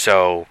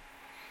 So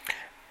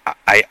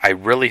I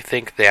really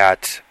think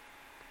that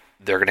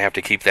they're going to have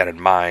to keep that in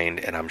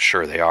mind, and I'm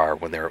sure they are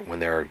when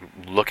they're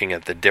looking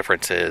at the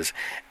differences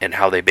and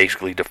how they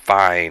basically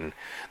define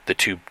the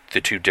two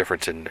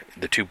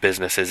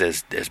businesses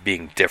as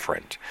being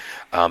different,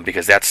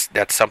 because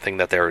that's something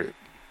that they're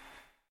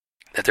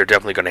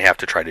definitely going to have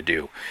to try to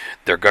do.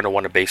 They're going to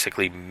want to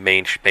basically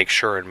make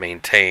sure and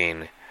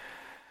maintain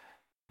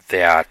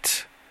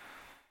that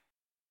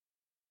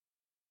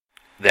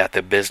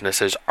the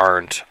businesses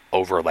aren't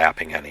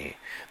overlapping any,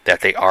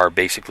 that they are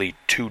basically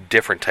two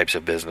different types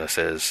of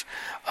businesses,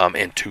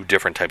 and two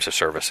different types of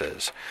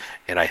services.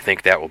 And I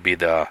think that will be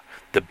the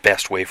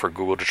best way for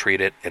Google to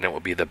treat it, and it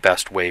will be the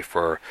best way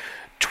for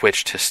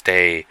Twitch to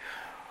stay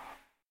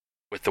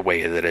with the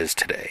way that it is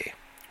today,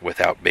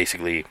 without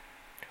basically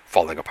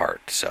falling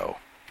apart. So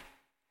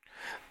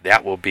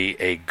that will be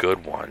a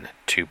good one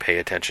to pay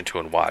attention to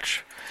and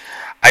watch.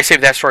 I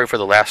saved that story for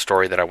the last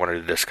story that I wanted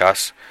to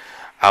discuss.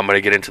 I'm going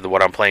to get into the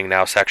what I'm playing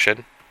now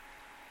section.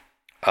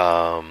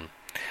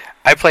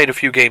 I played a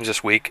few games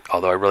this week,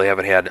 although I really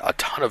haven't had a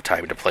ton of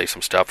time to play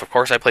some stuff. Of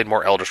course, I played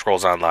more Elder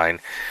Scrolls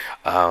Online.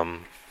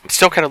 I'm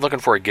still kind of looking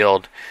for a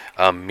guild.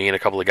 Me and a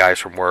couple of guys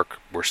from work,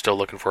 we're still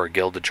looking for a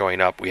guild to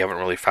join up. We haven't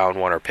really found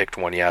one or picked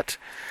one yet.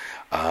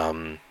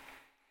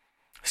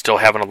 Still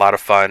having a lot of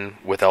fun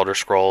with Elder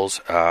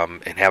Scrolls,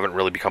 and haven't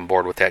really become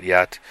bored with that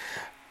yet.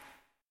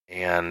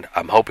 And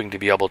I'm hoping to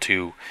be able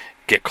to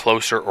get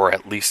closer, or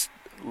at least,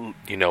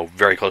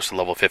 very close to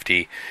level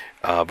 50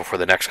 before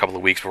the next couple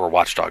of weeks before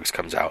Watch Dogs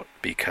comes out.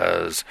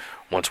 Because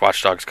once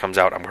Watch Dogs comes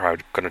out, I'm going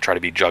to try to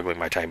be juggling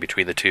my time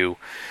between the two.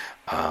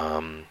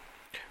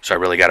 So I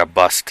really got to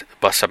bust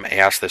some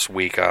ass this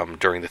week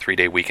during the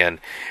 3-day weekend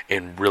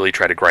and really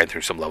try to grind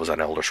through some levels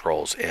on Elder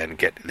Scrolls and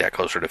get that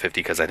closer to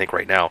 50, because I think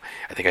right now,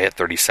 I hit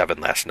 37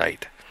 last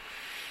night.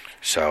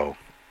 So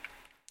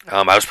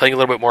I was playing a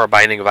little bit more of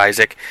Binding of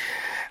Isaac.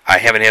 I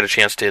haven't had a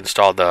chance to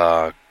install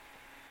the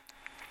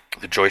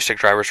joystick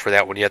drivers for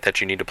that one yet,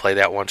 that you need to play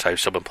that one, so I've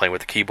still been playing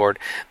with the keyboard.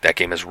 That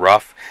game is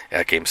rough.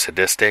 That game's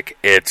sadistic.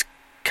 It's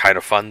kind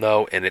of fun,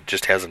 though, and it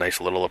just has a nice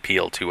little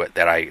appeal to it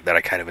that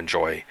I kind of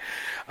enjoy.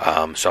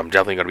 So I'm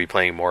definitely going to be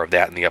playing more of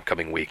that in the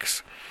upcoming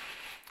weeks.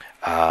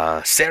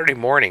 Saturday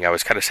morning, I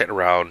was kind of sitting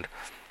around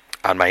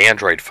on my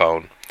Android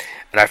phone,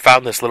 and I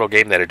found this little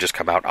game that had just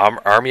come out,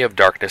 Army of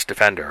Darkness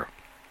Defender.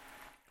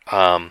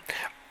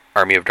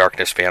 Army of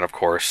Darkness fan, of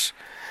course.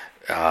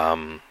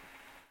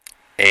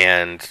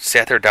 And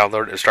sat there,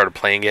 downloaded, and started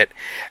playing it.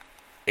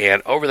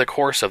 And over the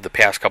course of the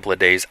past couple of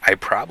days, I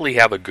probably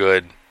have a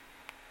good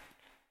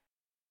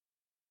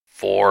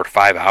 4 or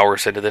 5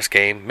 hours into this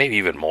game, maybe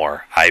even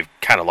more. I've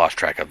kind of lost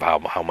track of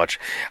how much.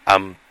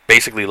 I'm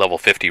basically level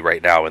 50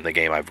 right now in the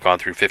game. I've gone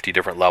through 50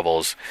 different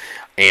levels,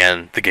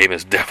 and the game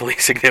is definitely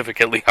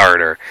significantly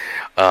harder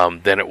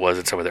than it was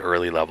in some of the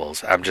early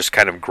levels. I'm just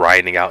kind of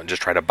grinding out and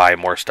just trying to buy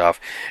more stuff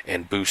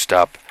and boost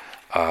up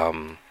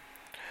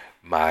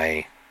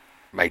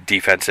my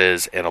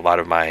defenses and a lot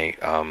of my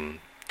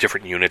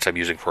different units I'm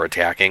using for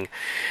attacking.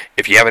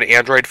 If you have an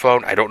Android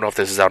phone, I don't know if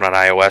this is out on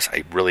iOS.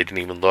 I really didn't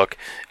even look.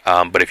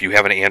 But if you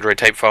have an Android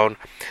type phone,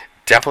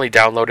 definitely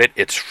download it.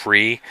 It's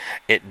free.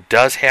 It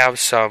does have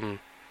some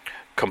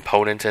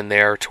components in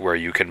there to where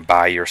you can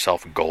buy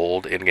yourself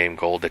gold, in-game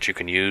gold, that you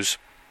can use.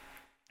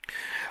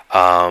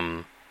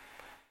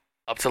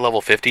 Up to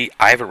level 50,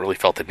 I haven't really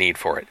felt the need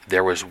for it.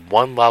 There was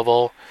one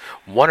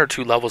or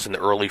two levels in the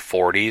early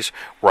 40s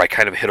where I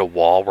kind of hit a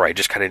wall, where I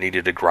just kind of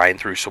needed to grind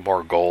through some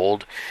more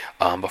gold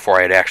before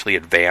I had actually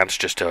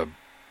advanced, just to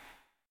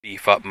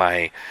beef up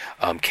my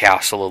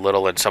castle a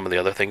little and some of the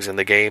other things in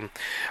the game.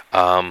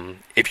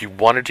 If you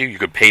wanted to, you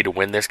could pay to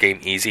win this game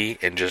easy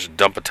and just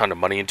dump a ton of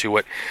money into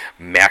it,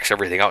 max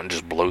everything out, and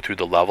just blow through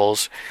the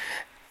levels.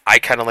 I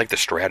kind of like the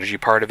strategy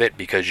part of it,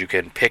 because you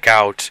can pick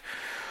out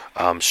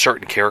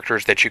certain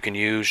characters that you can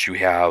use. You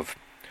have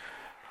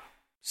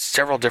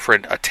several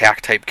different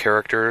attack type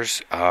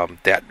characters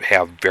that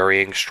have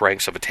varying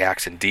strengths of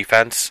attacks and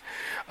defense.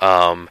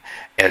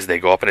 As they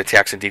go up in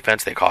attacks and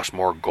defense, they cost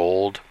more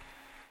gold.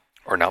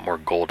 Or not more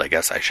gold, I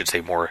guess I should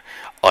say more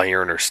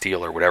iron or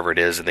steel or whatever it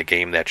is in the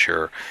game that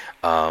your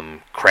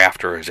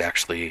crafter is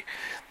actually,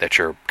 that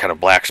your kind of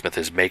blacksmith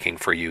is making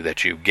for you,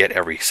 that you get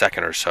every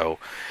second or so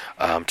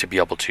to be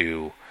able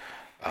to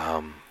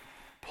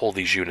pull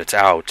these units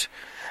out.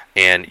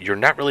 And you're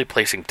not really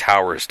placing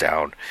towers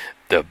down.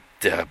 The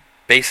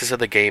basis of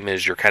the game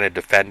is you're kind of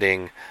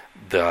defending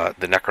the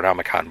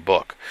Necronomicon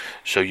book.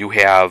 So you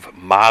have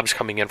mobs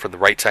coming in from the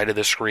right side of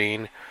the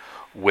screen,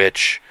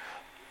 which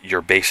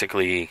you're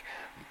basically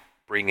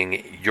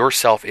bringing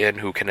yourself in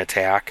who can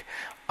attack,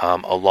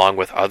 along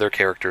with other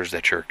characters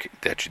that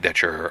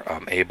you're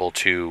able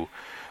to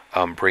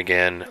bring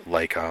in,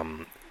 like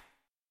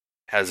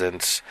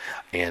peasants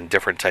and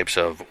different types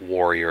of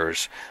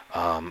warriors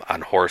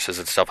on horses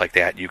and stuff like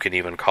that. You can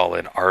even call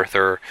in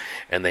Arthur,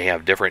 and they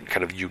have different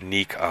kind of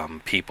unique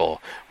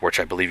people,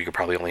 which I believe you could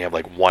probably only have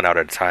like one out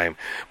at a time.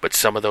 But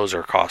some of those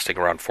are costing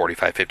around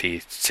 45,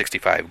 50,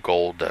 65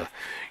 gold to,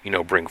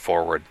 bring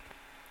forward.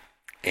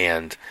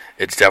 And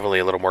it's definitely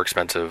a little more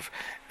expensive,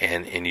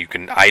 and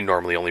I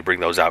normally only bring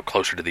those out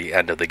closer to the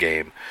end of the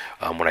game,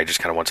 when I just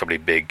kind of want somebody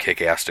big,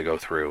 kick-ass to go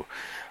through.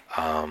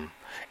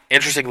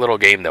 Interesting little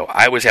game though.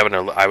 I was having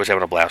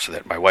a blast with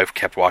it. My wife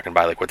kept walking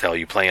by like, "What the hell are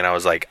you playing?" I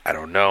was like, "I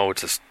don't know.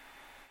 It's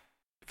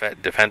a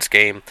defense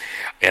game,"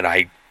 and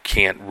I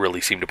can't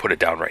really seem to put it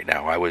down right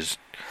now. I was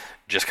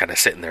just kind of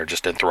sitting there,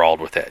 just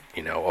enthralled with it,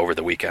 over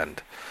the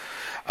weekend.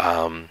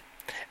 And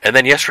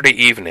then yesterday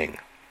evening,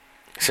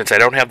 since I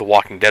don't have The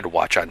Walking Dead to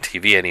watch on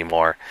TV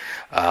anymore,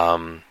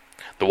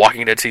 The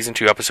Walking Dead Season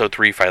 2, Episode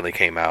 3 finally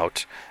came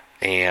out,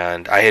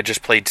 and I had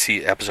just played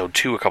Episode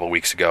 2 a couple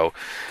weeks ago.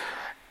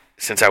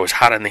 Since I was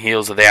hot on the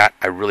heels of that,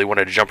 I really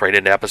wanted to jump right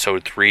into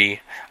Episode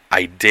 3.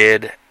 I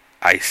did.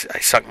 I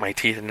sunk my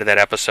teeth into that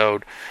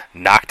episode,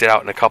 knocked it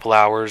out in a couple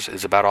hours,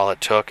 is about all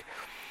it took.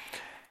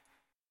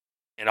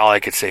 And all I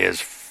could say is,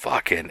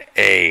 fucking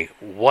A,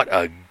 what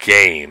a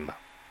game.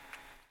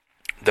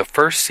 The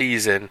first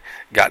season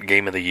got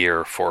Game of the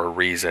Year for a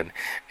reason,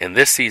 and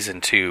this season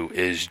 2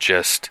 is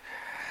just...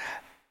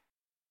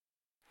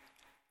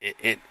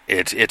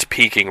 It's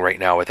peaking right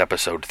now with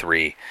Episode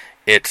 3.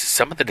 It's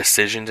some of the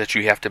decisions that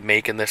you have to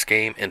make in this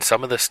game, and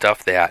some of the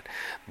stuff that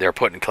they're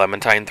putting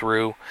Clementine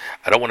through.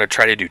 I don't want to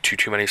try to do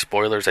too many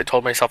spoilers. I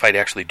told myself I'd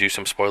actually do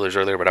some spoilers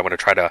earlier, but I want to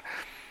try to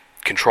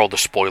control the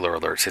spoiler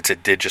alerts, since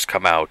it did just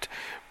come out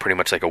pretty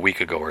much like a week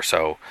ago or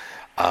so.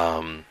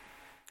 And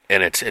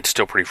it's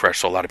still pretty fresh,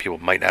 so a lot of people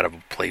might not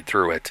have played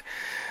through it.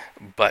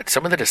 But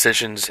some of the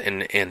decisions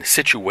and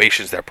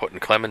situations they're putting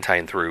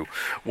Clementine through,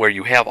 where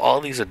you have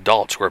all these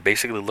adults who are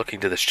basically looking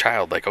to this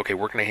child like, okay,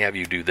 we're going to have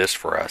you do this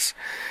for us.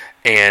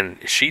 And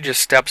she just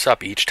steps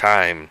up each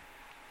time,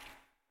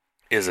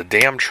 is a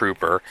damn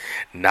trooper,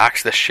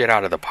 knocks the shit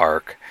out of the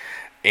park,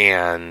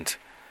 and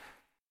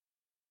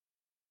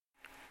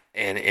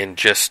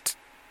just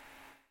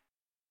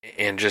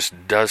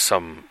does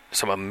some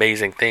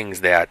amazing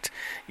things that,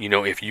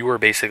 if you were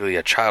basically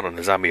a child in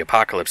a zombie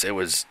apocalypse, it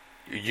was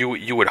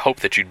you would hope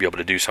that you'd be able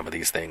to do some of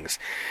these things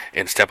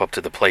and step up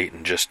to the plate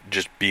and just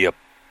be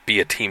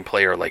a team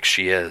player like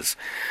she is.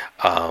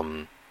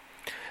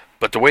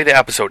 But the way the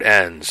episode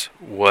ends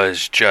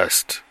was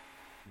just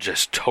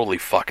totally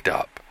fucked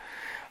up.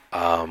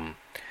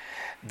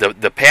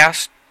 The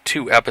past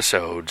 2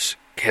 episodes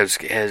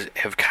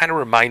have kind of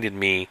reminded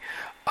me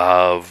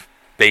of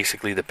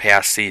basically the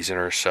past season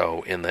or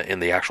so in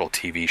the actual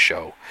TV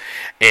show,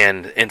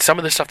 and some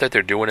of the stuff that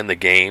they're doing in the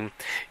game,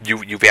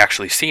 you've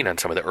actually seen on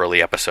some of the early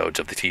episodes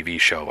of the TV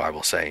show, I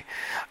will say,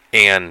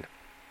 and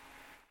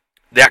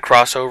that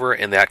crossover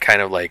and that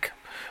kind of like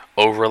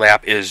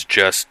overlap is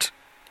just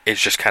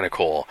kind of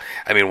cool.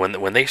 I mean,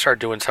 when they start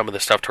doing some of the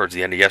stuff towards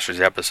the end of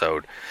yesterday's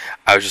episode,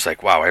 I was just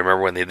like, wow, I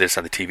remember when they did this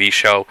on the TV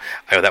show.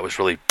 I know that was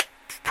really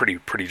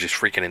pretty just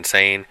freaking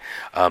insane.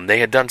 They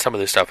had done some of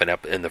this stuff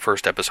in the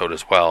first episode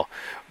as well,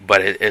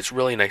 but it's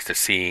really nice to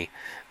see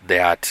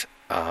that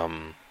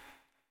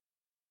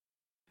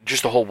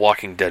just the whole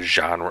Walking Dead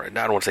genre, I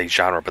don't want to say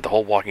genre, but the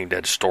whole Walking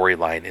Dead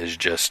storyline is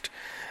just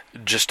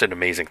an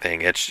amazing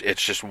thing. It's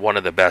just one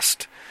of the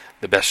best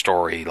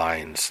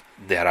storylines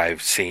that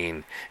I've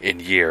seen in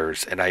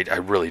years, and I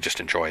really just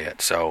enjoy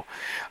it. So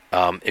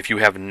if you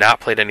have not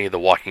played any of The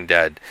Walking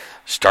Dead,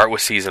 start with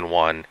Season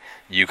 1.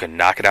 You can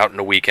knock it out in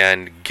a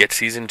weekend, get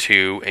Season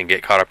 2, and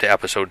get caught up to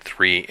Episode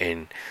 3,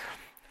 and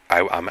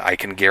I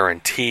can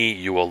guarantee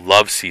you will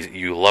love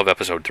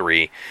Episode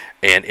 3,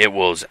 and it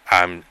was,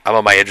 I'm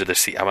on my edge of the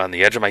seat. I'm on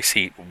the edge of my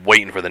seat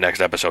waiting for the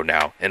next episode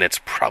now, and it's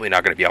probably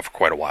not going to be out for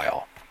quite a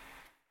while.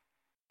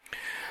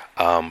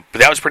 But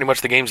that was pretty much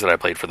the games that I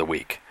played for the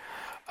week.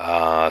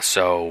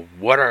 So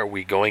what are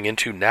we going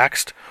into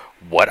next?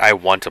 What I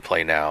want to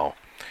play now.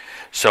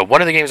 So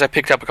one of the games I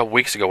picked up a couple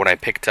weeks ago when I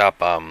picked up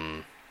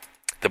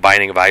The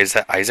Binding of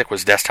Isaac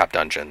was Desktop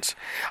Dungeons.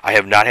 I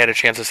have not had a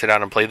chance to sit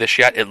down and play this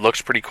yet. It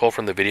looks pretty cool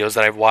from the videos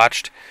that I've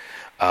watched.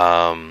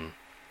 I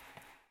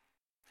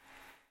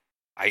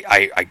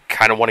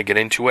kind of want to get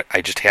into it.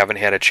 I just haven't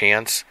had a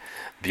chance.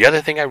 The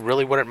other thing I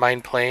really wouldn't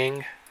mind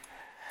playing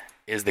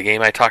is the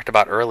game I talked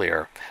about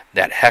earlier,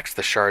 that Hex: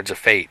 The Shards of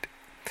Fate.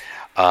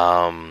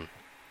 I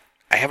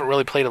haven't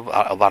really played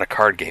a lot of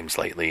card games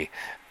lately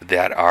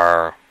that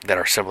are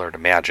similar to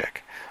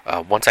Magic.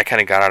 Once I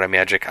kind of got out of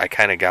Magic, I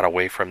kind of got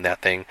away from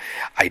that thing.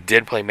 I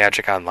did play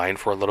Magic Online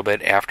for a little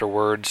bit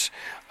afterwards,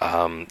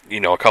 a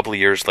couple of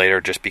years later,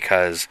 just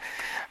because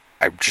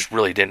I just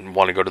really didn't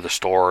want to go to the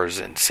stores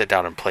and sit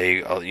down and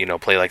play,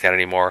 play like that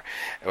anymore.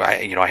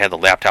 I had the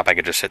laptop. I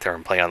could just sit there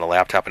and play on the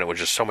laptop, and it was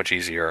just so much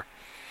easier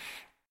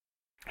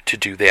to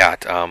do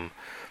that.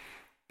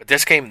 But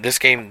this game,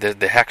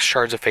 the Hex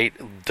Shards of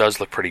Fate does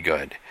look pretty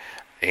good,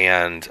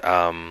 and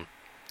I'm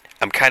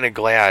kind of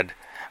glad.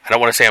 I don't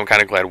want to say I'm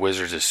kind of glad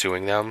Wizards is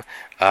suing them,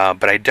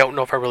 but I don't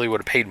know if I really would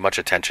have paid much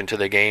attention to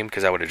the game,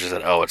 because I would have just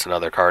said, oh, it's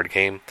another card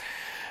game.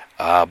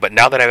 But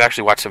now that I've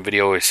actually watched some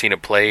video, I've seen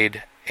it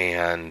played,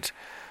 and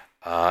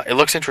it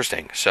looks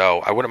interesting, so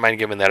I wouldn't mind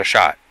giving that a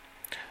shot.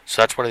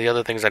 So that's one of the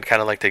other things I'd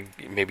kind of like to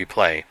maybe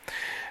play.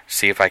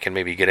 See if I can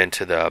maybe get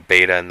into the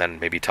beta, and then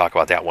maybe talk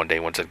about that one day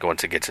once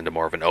it gets into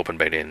more of an open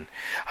beta. And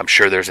I'm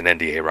sure there's an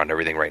NDA around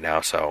everything right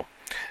now, so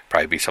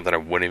probably be something I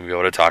wouldn't even be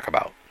able to talk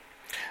about.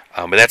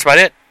 But that's about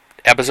it.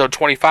 Episode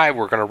 25,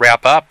 we're going to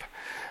wrap up.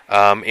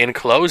 In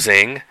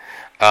closing,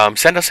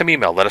 send us some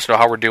email. Let us know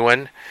how we're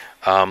doing.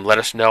 Let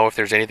us know if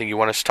there's anything you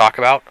want us to talk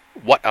about.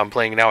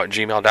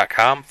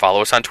 whatimplayingnow@gmail.com.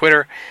 Follow us on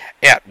Twitter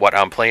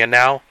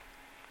 @whatimplayingnow.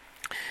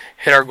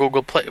 Hit our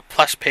Google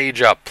Plus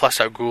page up,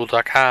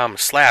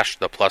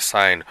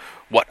 plus.google.com/the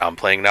What I'm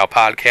Playing Now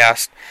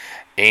podcast.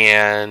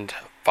 And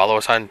follow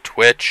us on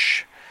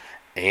Twitch.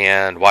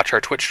 And watch our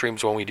Twitch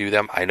streams when we do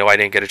them. I know I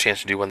didn't get a chance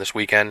to do one this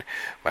weekend.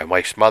 My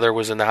wife's mother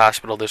was in the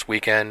hospital this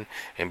weekend,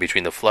 in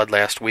between the flood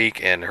last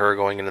week and her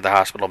going into the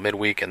hospital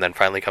midweek and then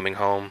finally coming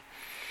home.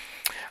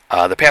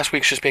 The past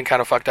week's just been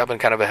kind of fucked up and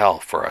kind of a hell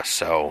for us.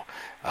 So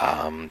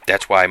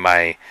that's why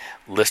my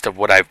list of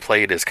what I've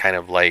played is kind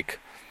of like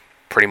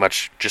pretty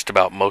much just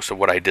about most of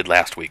what I did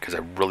last week, because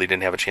I really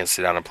didn't have a chance to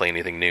sit down and play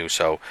anything new.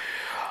 So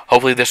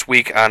hopefully this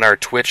week on our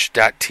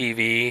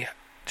twitch.tv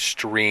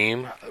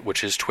stream,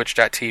 which is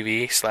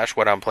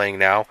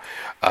twitch.tv/whatimplayingnow,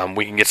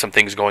 we can get some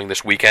things going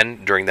this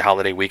weekend during the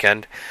holiday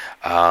weekend.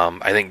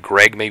 I think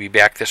Greg may be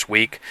back this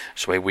week,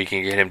 so maybe we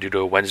can get him to do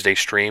a Wednesday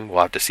stream.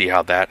 We'll have to see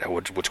how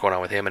what's going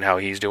on with him and how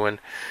he's doing.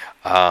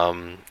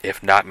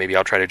 If not, maybe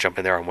I'll try to jump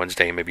in there on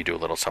Wednesday and maybe do a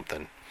little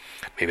something.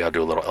 Maybe I'll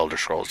do a little Elder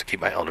Scrolls to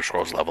keep my Elder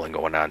Scrolls leveling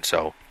going on.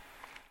 So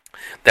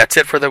that's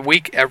it for the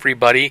week,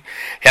 everybody.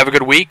 Have a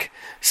good week.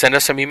 Send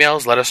us some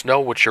emails. Let us know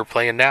what you're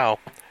playing now.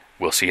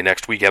 We'll see you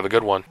next week. Have a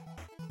good one.